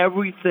against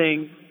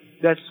everything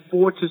that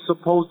sports is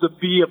supposed to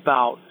be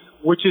about,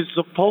 which is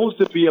supposed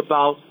to be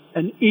about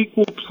an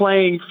equal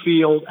playing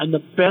field and the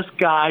best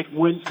guy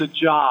wins the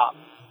job.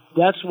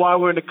 That's why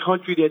we're in a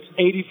country that's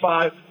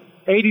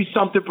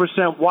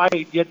 80-something%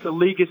 white, yet the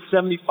league is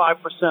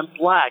 75%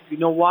 black. You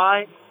know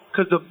why?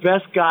 Because the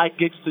best guy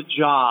gets the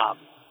job.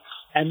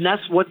 And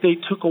that's what they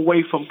took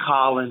away from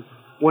Colin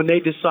when they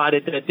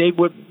decided that they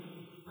would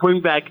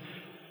bring back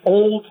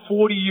old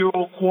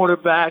 40-year-old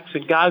quarterbacks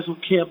and guys who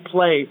can't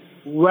play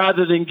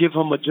rather than give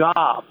them a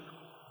job.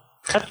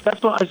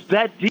 That's why it's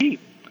that deep.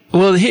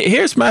 Well,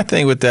 here's my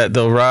thing with that,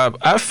 though, Rob.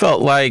 I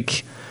felt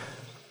like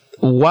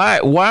why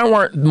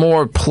weren't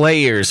more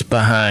players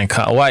behind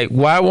Colin?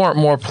 Why weren't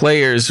more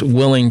players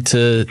willing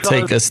to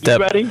take a step?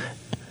 You ready?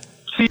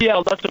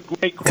 CL, that's a great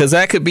question. Because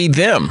that could be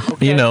them,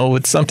 okay,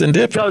 with something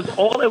different.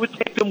 Because it would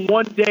take them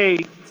one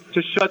day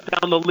to shut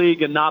down the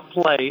league and not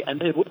play,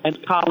 and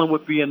Colin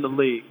would be in the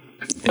league.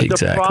 But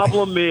exactly. The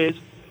problem is,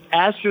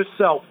 ask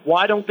yourself,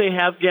 why don't they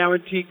have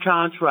guaranteed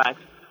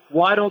contracts?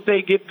 Why don't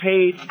they get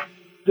paid?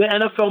 The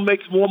NFL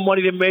makes more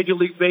money than Major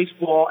League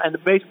Baseball, and the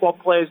baseball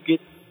players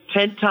get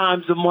 10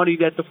 times the money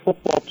that the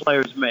football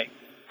players make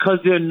because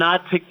they're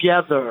not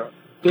together.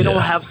 They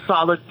don't have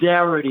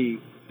solidarity.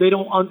 They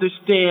don't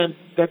understand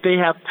that they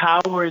have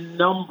power in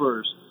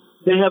numbers.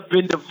 They have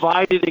been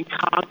divided and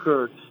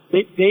conquered.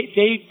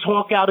 They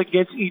talk out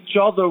against each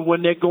other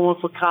when they're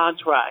going for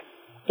contracts.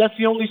 That's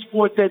the only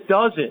sport that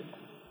does it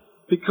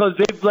because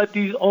they've let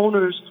these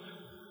owners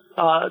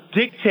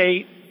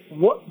dictate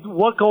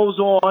what goes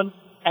on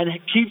and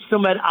it keeps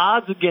them at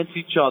odds against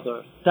each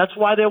other. That's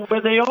why they're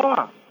where they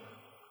are.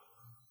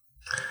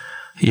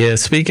 Yeah,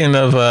 speaking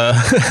of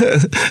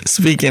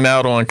speaking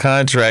out on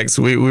contracts,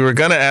 we were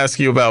going to ask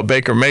you about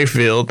Baker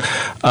Mayfield.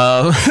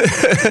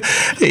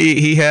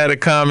 He had a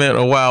comment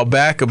a while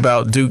back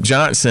about Duke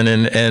Johnson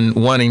and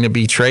wanting to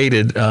be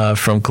traded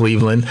from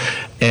Cleveland.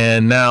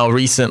 And now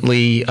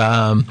recently,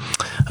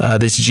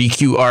 this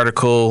GQ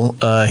article,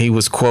 he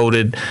was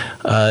quoted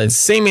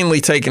seemingly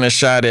taking a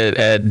shot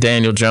at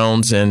Daniel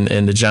Jones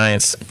and the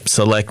Giants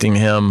selecting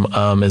him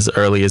as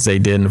early as they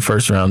did in the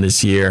first round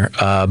this year.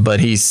 But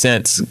he's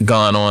since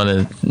gone on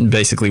and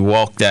basically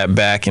walked that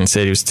back and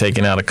said he was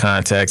taken out of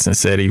context and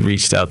said he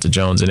reached out to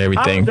Jones and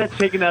everything. How was that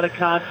taken out of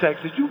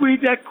context? Did you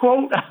read that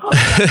quote?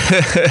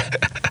 It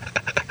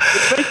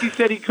basically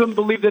said he couldn't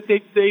believe that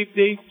they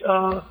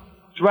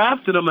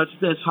drafted him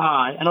as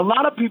high. And a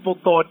lot of people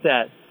thought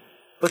that.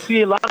 But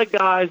see, a lot of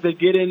guys, they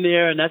get in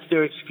there and that's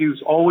their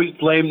excuse. Always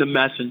blame the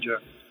messenger.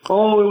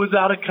 Oh, it was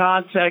out of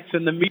context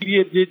and the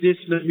media did this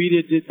and the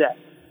media did that.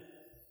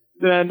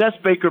 Man, that's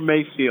Baker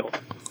Mayfield.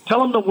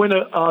 Tell him to win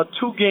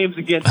 2 games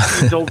against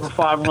teams over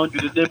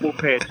 500 and then we'll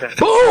pay attention.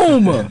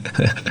 Boom!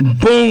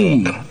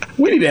 Boom!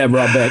 We need to have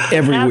Rob back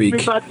every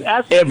week.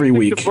 Every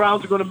week. The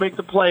Browns are going to make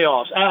the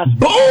playoffs.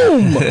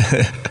 Boom!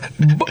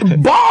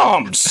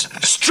 Bombs!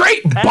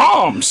 Straight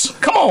bombs!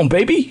 Come on,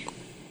 baby.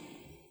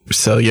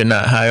 So you're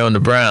not high on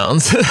the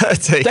Browns.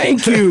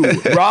 Thank you,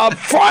 Rob.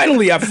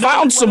 Finally, I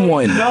found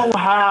someone. Know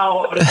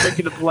how they're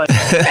making the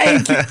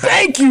playoffs.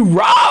 Thank you,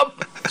 Rob.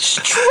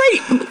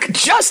 Straight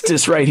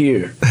justice right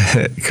here.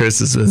 Chris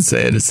has been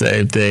saying the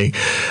same thing.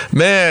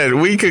 Man,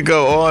 we could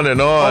go on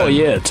and on. Oh,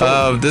 yeah,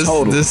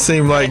 totally. This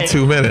seemed like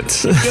 2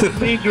 minutes. It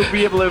just means you'll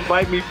be able to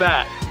invite me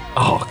back.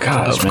 Oh,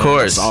 gosh, Of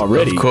course.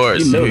 Already. Of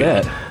course. You know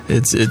that.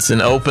 It's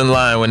an open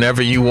line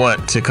whenever you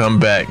want to come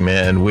back,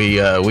 man. We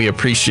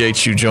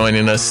appreciate you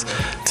joining us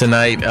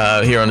tonight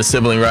here on the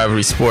Sibling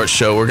Rivalry Sports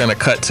Show. We're going to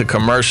cut to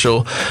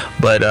commercial,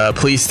 but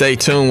please stay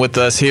tuned with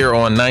us here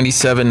on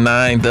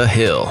 97.9 The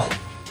Hill.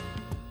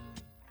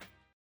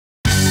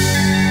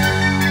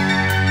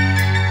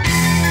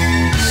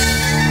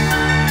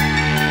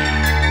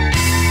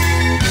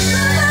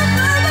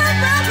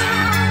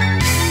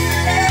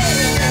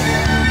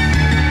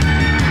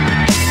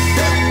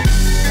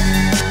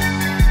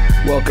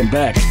 Welcome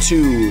back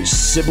to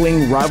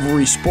Sibling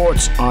Rivalry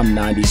Sports on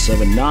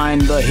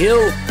 97.9 The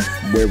Hill,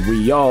 where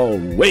we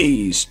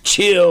always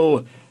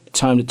chill.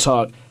 Time to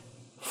talk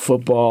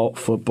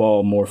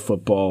football, more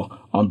football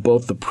on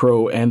both the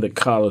pro and the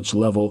college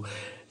level.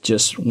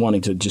 Just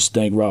wanting to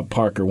thank Rob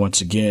Parker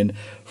once again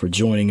for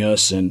joining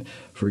us and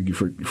for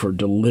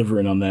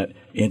delivering on that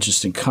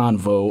interesting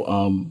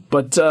convo.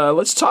 But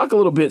let's talk a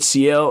little bit,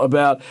 CL,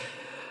 about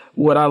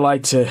what I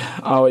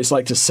always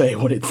like to say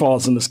when it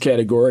falls in this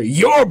category.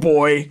 Your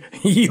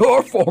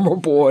former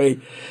boy,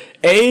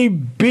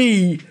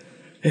 AB,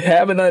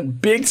 having a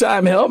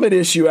big-time helmet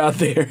issue out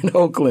there in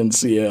Oakland,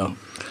 CL.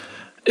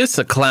 It's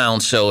a clown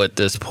show at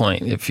this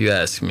point, if you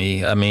ask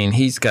me. I mean,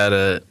 he's got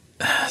a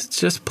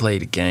just play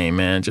the game,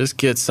 man. Just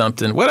get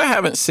something. What I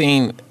haven't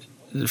seen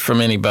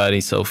from anybody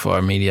so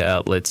far, media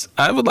outlets,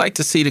 I would like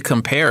to see the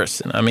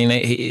comparison. I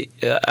mean,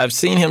 I've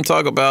seen him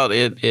talk about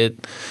it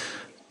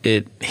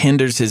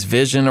hinders his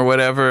vision or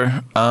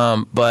whatever,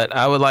 but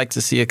I would like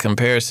to see a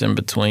comparison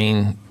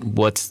between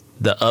what's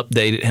the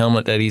updated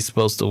helmet that he's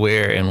supposed to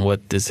wear and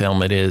what this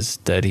helmet is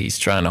that he's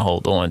trying to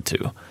hold on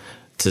to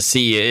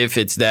see if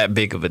it's that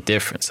big of a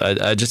difference.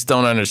 I just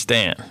don't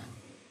understand.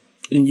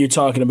 And you're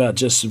talking about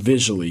just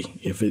visually,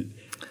 if it...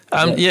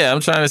 I'm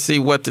trying to see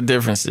what the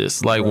difference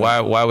is. Like,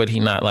 right. Why would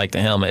he not like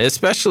the helmet?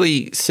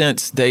 Especially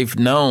since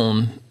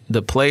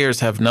the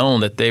players have known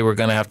that they were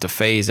going to have to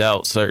phase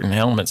out certain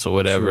helmets or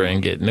whatever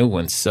and get new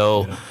ones.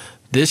 So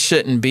this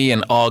shouldn't be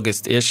an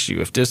August issue.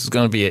 If this is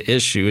going to be an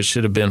issue, it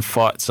should have been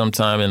fought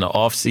sometime in the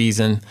off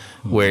season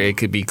where it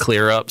could be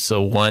clear up.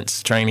 So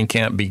once training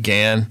camp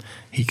began,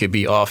 he could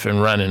be off and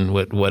running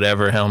with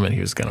whatever helmet he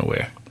was going to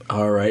wear.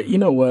 All right. You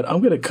know what? I'm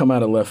going to come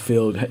out of left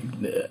field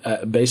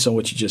based on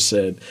what you just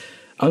said.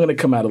 I'm going to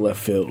come out of left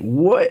field.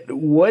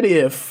 What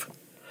if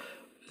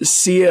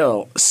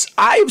CL?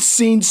 I've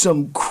seen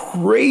some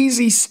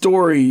crazy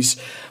stories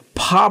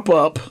pop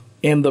up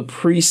in the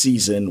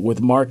preseason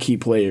with marquee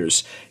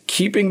players,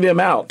 keeping them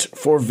out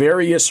for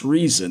various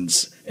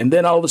reasons, and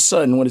then all of a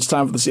sudden, when it's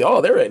time for the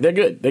season, they're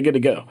good. They're good to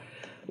go.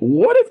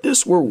 What if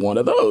this were one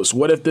of those?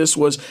 What if this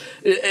was,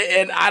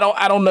 and I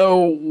don't know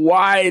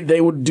why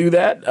they would do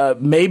that.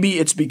 Maybe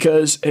it's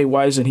because, hey,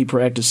 why isn't he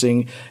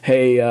practicing?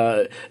 Hey,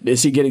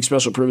 is he getting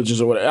special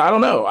privileges or whatever? I don't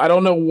know. I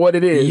don't know what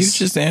it is.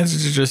 You just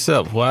answered it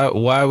yourself.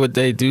 Why would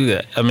they do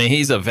that? I mean,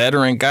 he's a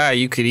veteran guy.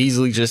 You could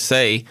easily just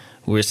say,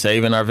 we're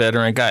saving our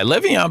veteran guy.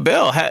 Le'Veon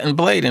Bell hadn't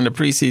played in the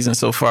preseason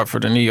so far for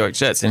the New York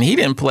Jets, and he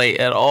didn't play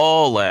at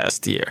all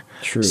last year.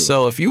 True.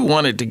 So if you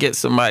wanted to get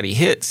somebody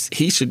hits,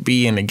 he should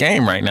be in the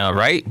game right now,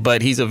 right?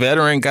 But he's a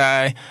veteran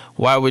guy.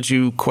 Why would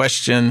you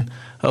question,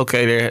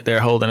 okay, they're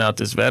holding out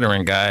this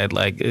veteran guy?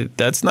 Like,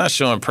 that's not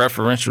showing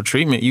preferential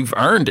treatment. You've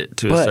earned it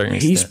to a certain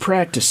extent. But he's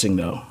practicing,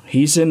 though.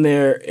 He's in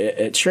there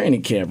at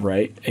training camp,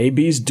 right?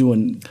 AB's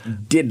doing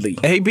diddly.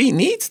 AB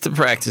needs to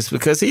practice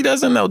because he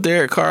doesn't know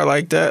Derek Carr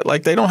like that.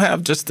 Like, they don't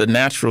have just the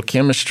natural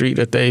chemistry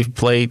that they've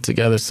played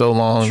together so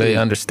long. True. They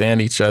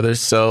understand each other.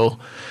 So,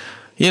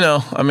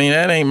 I mean,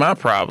 that ain't my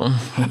problem,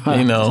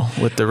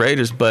 with the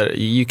Raiders. But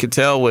you could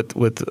tell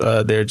with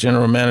their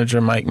general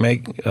manager, Mike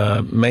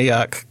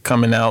Mayock,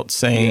 coming out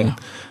saying,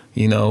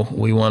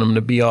 we want them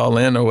to be all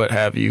in or what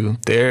have you.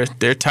 They're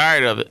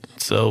tired of it.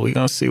 So we're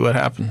going to see what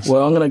happens.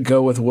 Well, I'm going to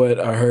go with what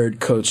I heard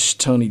Coach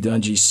Tony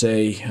Dungy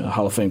say, a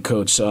Hall of Fame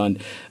coach, on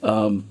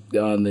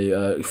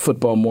the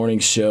Football Morning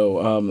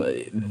Show.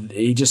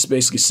 He just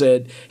basically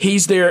said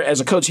he's there as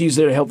a coach. He's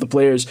there to help the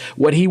players.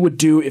 What he would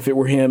do if it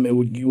were him, it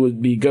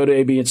would be go to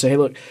AB and say, hey,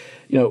 look,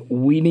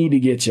 we need to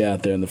get you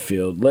out there in the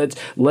field.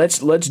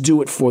 Let's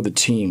do it for the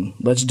team.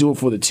 Let's do it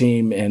for the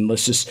team, and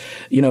let's just,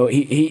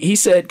 he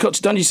said, Coach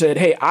Dungy said,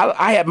 hey,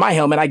 I had my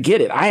helmet. I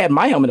get it. I had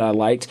my helmet I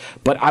liked,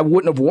 but I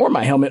wouldn't have worn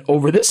my helmet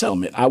over this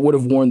helmet. I would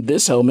have worn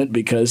this helmet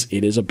because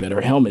it is a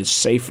better helmet. It's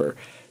safer.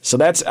 So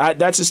that's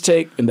his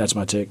take, and that's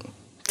my take.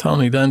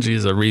 Tony Dungy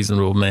is a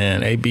reasonable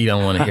man. AB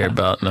don't want to hear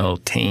about no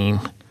team.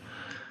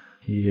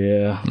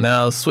 Yeah.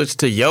 Now switch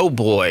to yo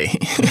boy.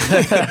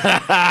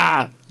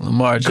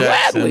 Lamar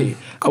Jackson, gladly.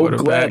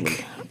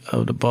 quarterback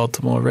of the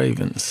Baltimore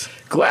Ravens.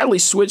 Gladly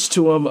switched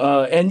to him.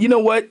 And you know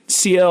what,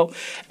 CL?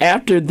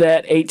 After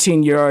that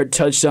 18-yard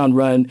touchdown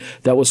run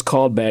that was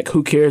called back,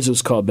 who cares it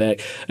was called back,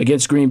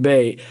 against Green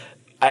Bay,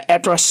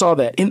 after I saw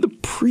that in the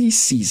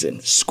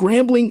preseason,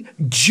 scrambling,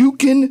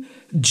 juking,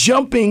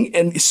 jumping,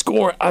 and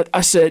scoring,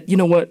 I said, you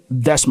know what?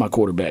 That's my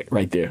quarterback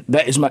right there.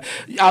 That is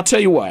I'll tell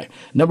you why.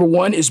 Number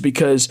one is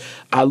because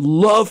I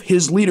love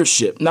his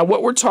leadership. Now,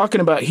 what we're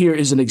talking about here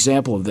is an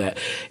example of that.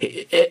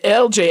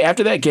 LJ,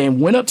 after that game,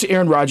 went up to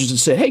Aaron Rodgers and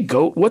said, hey,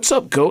 GOAT, what's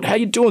up, GOAT? How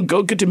you doing,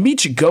 GOAT? Good to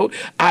meet you, GOAT.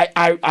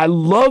 I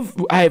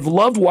have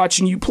loved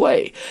watching you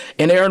play.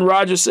 And Aaron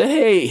Rodgers said,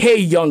 hey,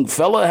 young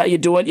fella, how you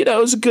doing? It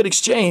was a good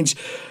exchange.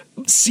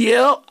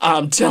 CL,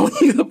 I'm telling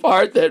you, the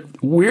part that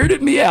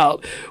weirded me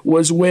out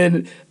was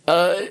when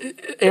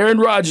Aaron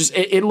Rodgers,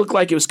 it looked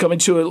like it was coming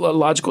to a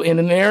logical end,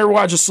 and Aaron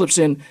Rodgers slips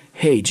in,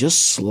 hey,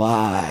 just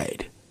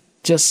slide.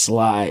 Just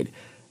slide.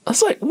 I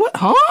was like, what,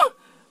 huh?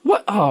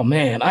 What? Oh,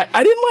 man,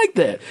 I didn't like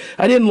that.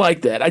 I didn't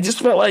like that. I just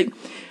felt like,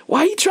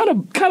 why are you trying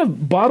to kind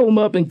of bottle him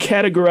up and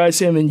categorize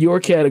him in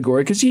your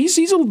category? Because he's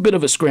a little bit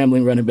of a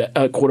scrambling running back,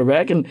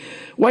 quarterback, and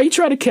why are you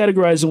trying to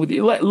categorize him with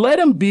you? Let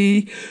him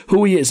be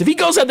who he is. If he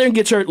goes out there and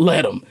gets hurt,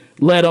 let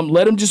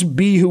him just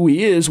be who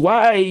he is.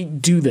 Why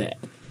do that?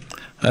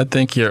 I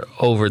think you're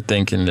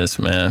overthinking this,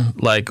 man.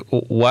 Like,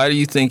 why do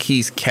you think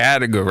he's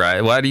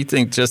categorized? Why do you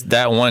think just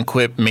that one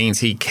quip means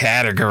he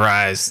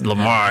categorized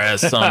Lamar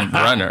as some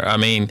runner? I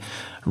mean,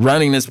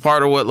 running is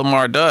part of what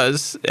Lamar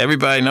does.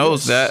 Everybody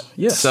knows that.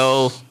 Yes.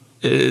 So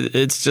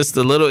it's just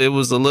a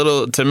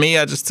little, to me,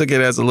 I just took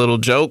it as a little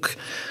joke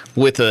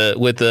with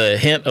a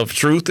hint of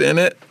truth in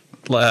it.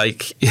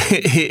 Like,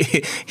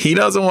 he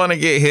doesn't want to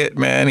get hit,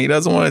 man. He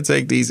doesn't want to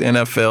take these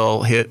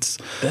NFL hits.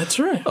 That's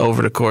right.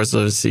 Over the course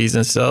of the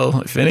season.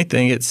 So, if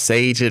anything, it's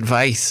sage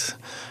advice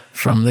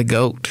from the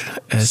GOAT,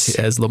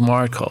 as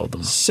Lamar called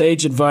him.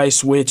 Sage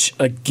advice, which,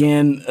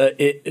 again,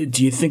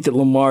 do you think that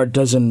Lamar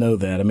doesn't know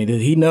that? I mean,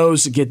 he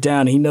knows to get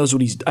down. He knows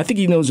I think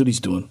he knows what he's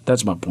doing.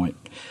 That's my point.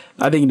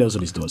 I think he knows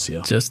what he's doing,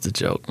 CL. Just a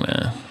joke,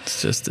 man.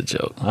 It's just a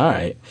joke. All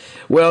right.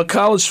 Well,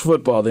 college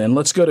football then.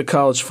 Let's go to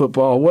college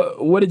football.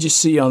 What did you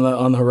see on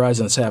the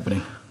horizon that's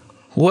happening?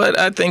 What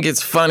I think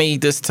it's funny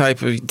this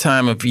type of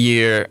time of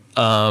year,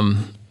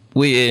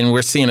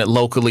 we're seeing it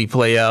locally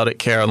play out at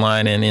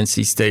Carolina and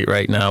NC State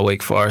right now.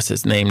 Wake Forest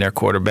has named their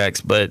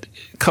quarterbacks, but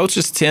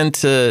coaches tend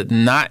to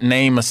not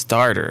name a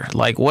starter.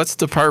 Like, what's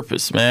the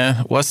purpose,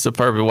 man? What's the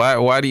purpose?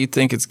 Why do you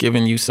think it's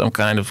giving you some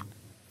kind of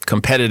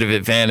competitive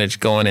advantage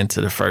going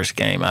into the first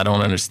game? I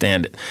don't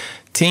understand it.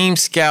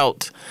 Teams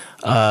scout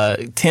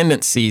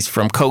tendencies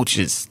from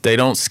coaches. They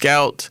don't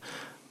scout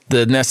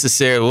the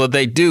necessary. Well,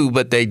 they do,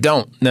 but they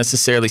don't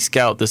necessarily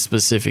scout the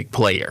specific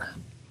player.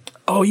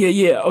 Oh,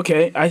 yeah.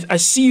 Okay. I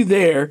see you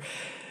there.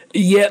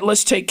 Yet,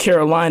 let's take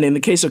Carolina. In the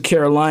case of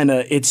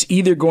Carolina, it's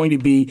either going to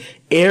be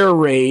air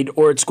raid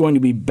or it's going to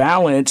be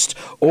balanced,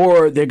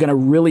 or they're going to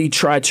really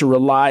try to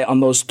rely on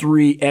those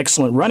three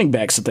excellent running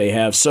backs that they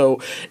have. So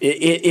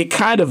it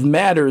kind of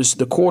matters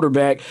the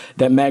quarterback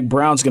that Mac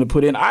Brown's going to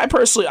put in. I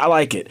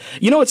like it.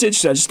 You know what's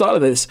interesting? I just thought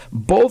of this.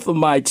 Both of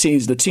my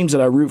teams, the teams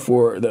that I root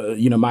for,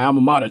 my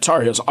alma mater,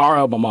 Tar Heels, our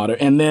alma mater,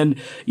 and then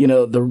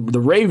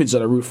the Ravens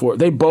that I root for,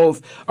 they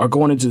both are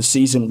going into the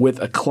season with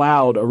a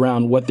cloud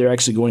around what they're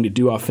actually going to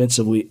do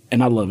offensively,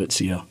 and I love it,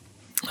 CL.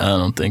 I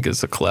don't think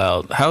it's a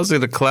cloud. How's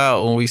it a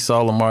cloud when we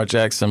saw Lamar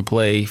Jackson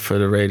play for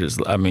the Ravens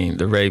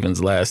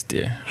last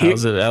year?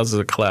 How's it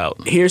a cloud?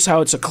 Here's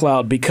how it's a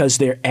cloud, because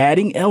they're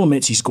adding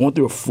elements. He's going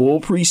through a full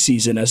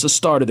preseason as a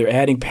starter. They're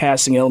adding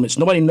passing elements.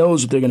 Nobody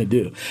knows what they're going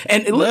to do.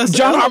 And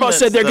John Harbaugh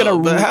said they're going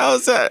to. But how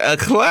is that a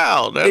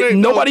cloud?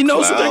 Nobody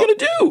knows what they're going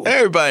to do.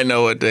 Everybody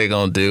know what they're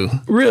going to do.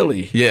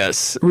 Really?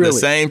 Yes. Really? The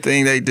same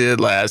thing they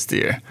did last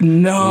year.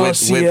 No,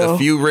 with a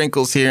few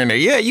wrinkles here and there.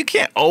 Yeah, you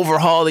can't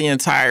overhaul the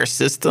entire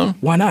system.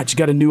 Why not? You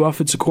got a new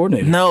offensive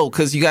coordinator. No,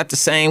 because you got the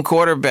same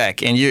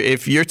quarterback, and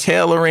if you're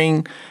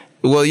tailoring,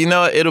 well,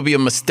 it'll be a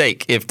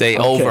mistake if they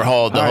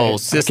overhaul the whole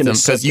system,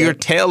 because you're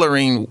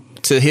tailoring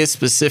to his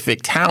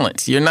specific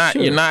talents. You're not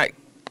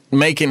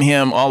making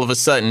him all of a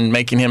sudden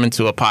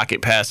into a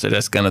pocket passer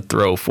that's going to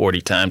throw 40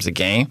 times a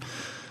game.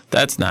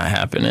 That's not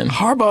happening.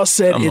 Harbaugh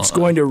said it's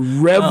going to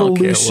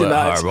revolutionize.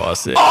 I don't care what Harbaugh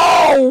said.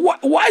 Oh,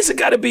 why is it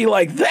got to be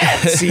like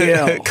that,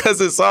 CL?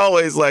 Because it's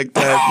always like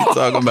that. You're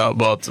talking about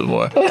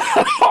Baltimore.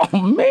 Oh,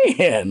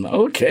 man.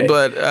 Okay.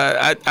 But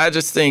I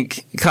just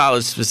think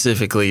college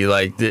specifically,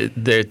 like,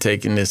 they're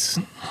taking this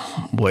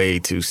way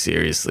too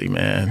seriously,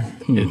 man.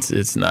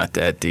 It's not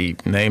that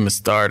deep. Name a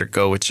starter,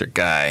 go with your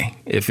guy.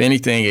 If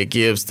anything, it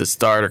gives the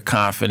starter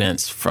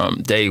confidence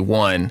from day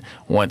one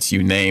once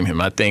you name him.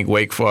 I think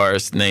Wake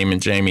Forest naming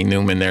Jamie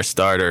Newman their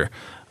starter,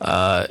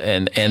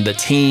 and the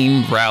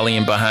team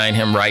rallying behind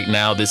him right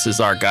now, this is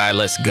our guy,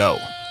 let's go.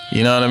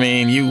 You know what I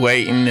mean? You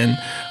waiting and,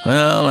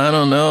 well, I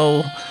don't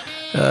know.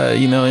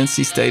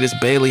 NC State is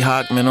Bailey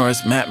Hockman, or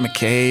it's Matt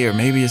McKay, or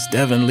maybe it's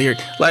Devin Leary.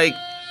 Like,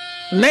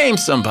 name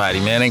somebody,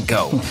 man, and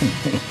go.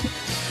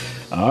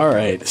 All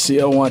right.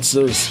 CL wants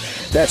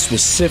that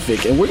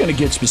specific, and we're going to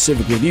get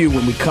specific with you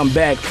when we come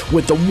back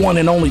with the one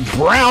and only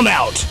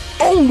Brownout,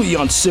 only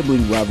on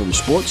Sibling Rivalry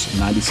Sports,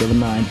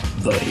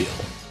 97.9 The Hill.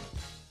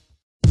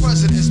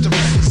 Presidents to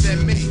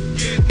represent me.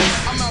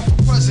 I'm out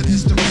for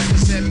presidents to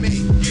represent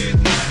me.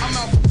 I'm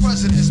out for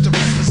presidents to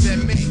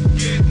represent me.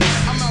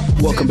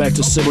 Welcome back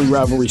to Sibling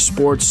Rivalry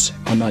Sports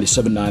on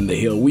 97.9 The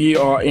Hill. We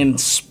are in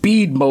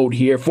speed mode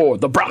here for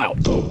the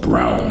Brownout. The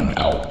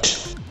Brownout.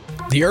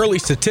 The early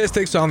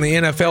statistics on the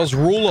NFL's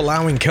rule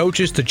allowing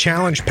coaches to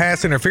challenge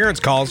pass interference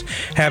calls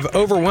have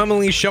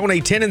overwhelmingly shown a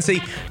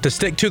tendency to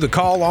stick to the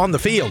call on the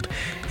field.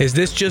 Is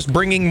this just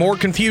bringing more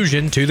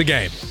confusion to the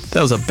game?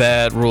 That was a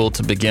bad rule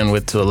to begin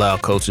with, to allow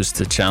coaches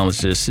to challenge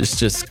this. It's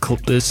just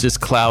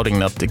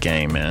clouding up the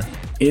game, man.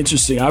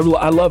 Interesting. I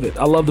love it.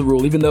 I love the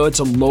rule. Even though it's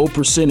a low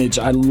percentage,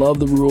 I love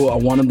the rule. I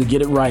want them to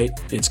get it right.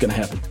 It's going to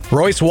happen.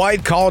 Royce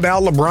White called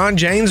out LeBron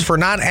James for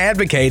not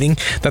advocating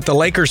that the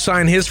Lakers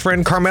sign his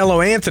friend Carmelo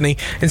Anthony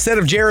instead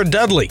of Jared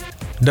Dudley.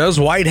 Does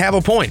White have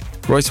a point?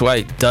 Royce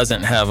White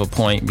doesn't have a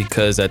point,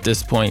 because at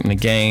this point in the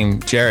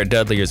game, Jared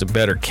Dudley is a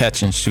better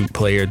catch-and-shoot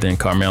player than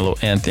Carmelo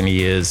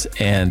Anthony is,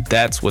 and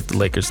that's what the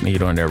Lakers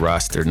need on their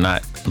roster,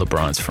 not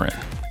LeBron's friend.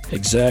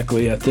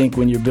 Exactly. I think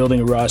when you're building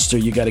a roster,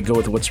 you got to go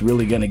with what's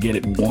really going to get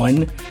it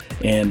won.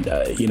 And,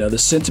 the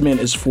sentiment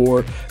is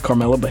for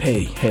Carmelo, but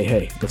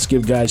hey, let's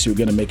give guys who are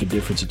going to make a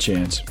difference a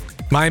chance.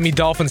 Miami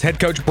Dolphins head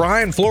coach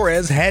Brian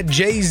Flores had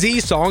Jay-Z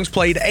songs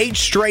played 8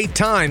 straight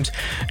times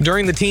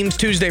during the team's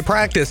Tuesday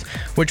practice,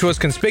 which was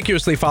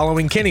conspicuously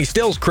following Kenny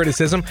Stills'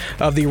 criticism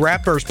of the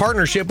rapper's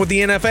partnership with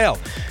the NFL.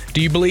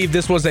 Do you believe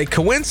this was a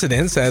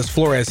coincidence, as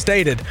Flores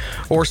stated,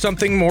 or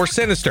something more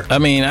sinister? I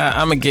mean,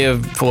 I'm going to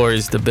give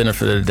Flores the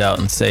benefit of the doubt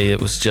and say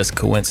it was just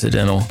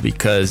coincidental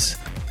because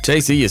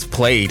Jay-Z is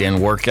played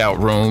in workout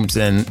rooms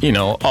and,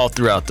 all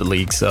throughout the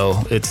league. So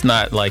it's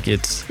not like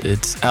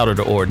it's out of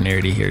the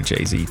ordinary to hear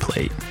Jay-Z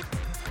played.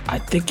 I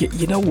think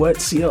you know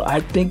what, CL? I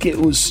think it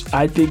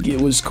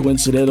was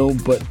coincidental,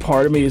 but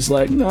part of me is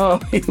like, no,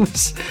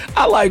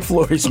 I like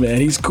Flores, man.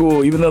 He's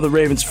cool. Even though the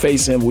Ravens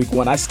face him week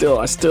 1, I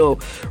still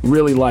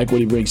really like what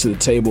he brings to the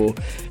table.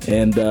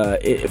 And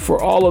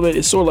for all of it,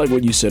 it's sort of like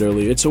what you said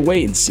earlier. It's a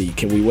wait and see.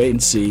 Can we wait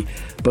and see?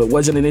 But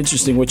wasn't it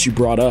interesting what you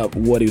brought up,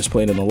 what he was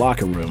playing in the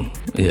locker room?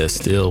 Yeah,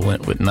 still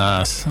went with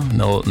Nas.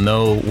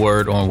 No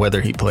word on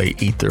whether he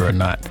played Ether or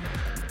not.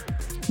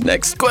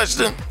 Next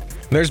question.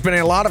 There's been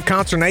a lot of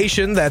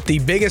consternation that the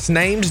biggest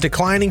names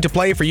declining to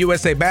play for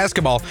USA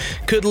Basketball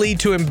could lead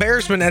to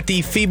embarrassment at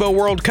the FIBA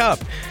World Cup.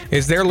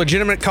 Is there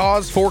legitimate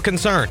cause for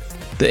concern?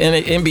 The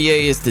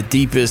NBA is the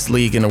deepest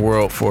league in the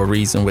world for a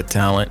reason with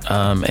talent,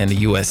 and the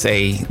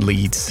USA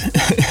leads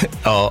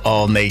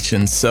all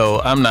nations.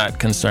 So I'm not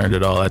concerned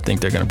at all. I think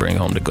they're going to bring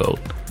home the gold.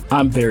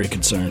 I'm very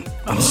concerned.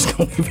 I'm just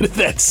going to leave it at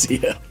that,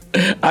 Sia.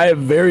 I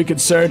am very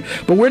concerned,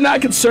 but we're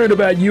not concerned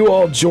about you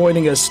all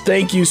joining us.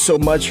 Thank you so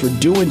much for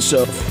doing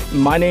so.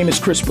 My name is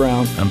Chris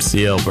Brown. I'm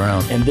CL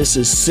Brown. And this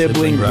is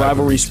Sibling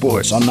Rivalry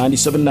Sports on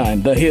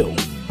 97.9 The Hill.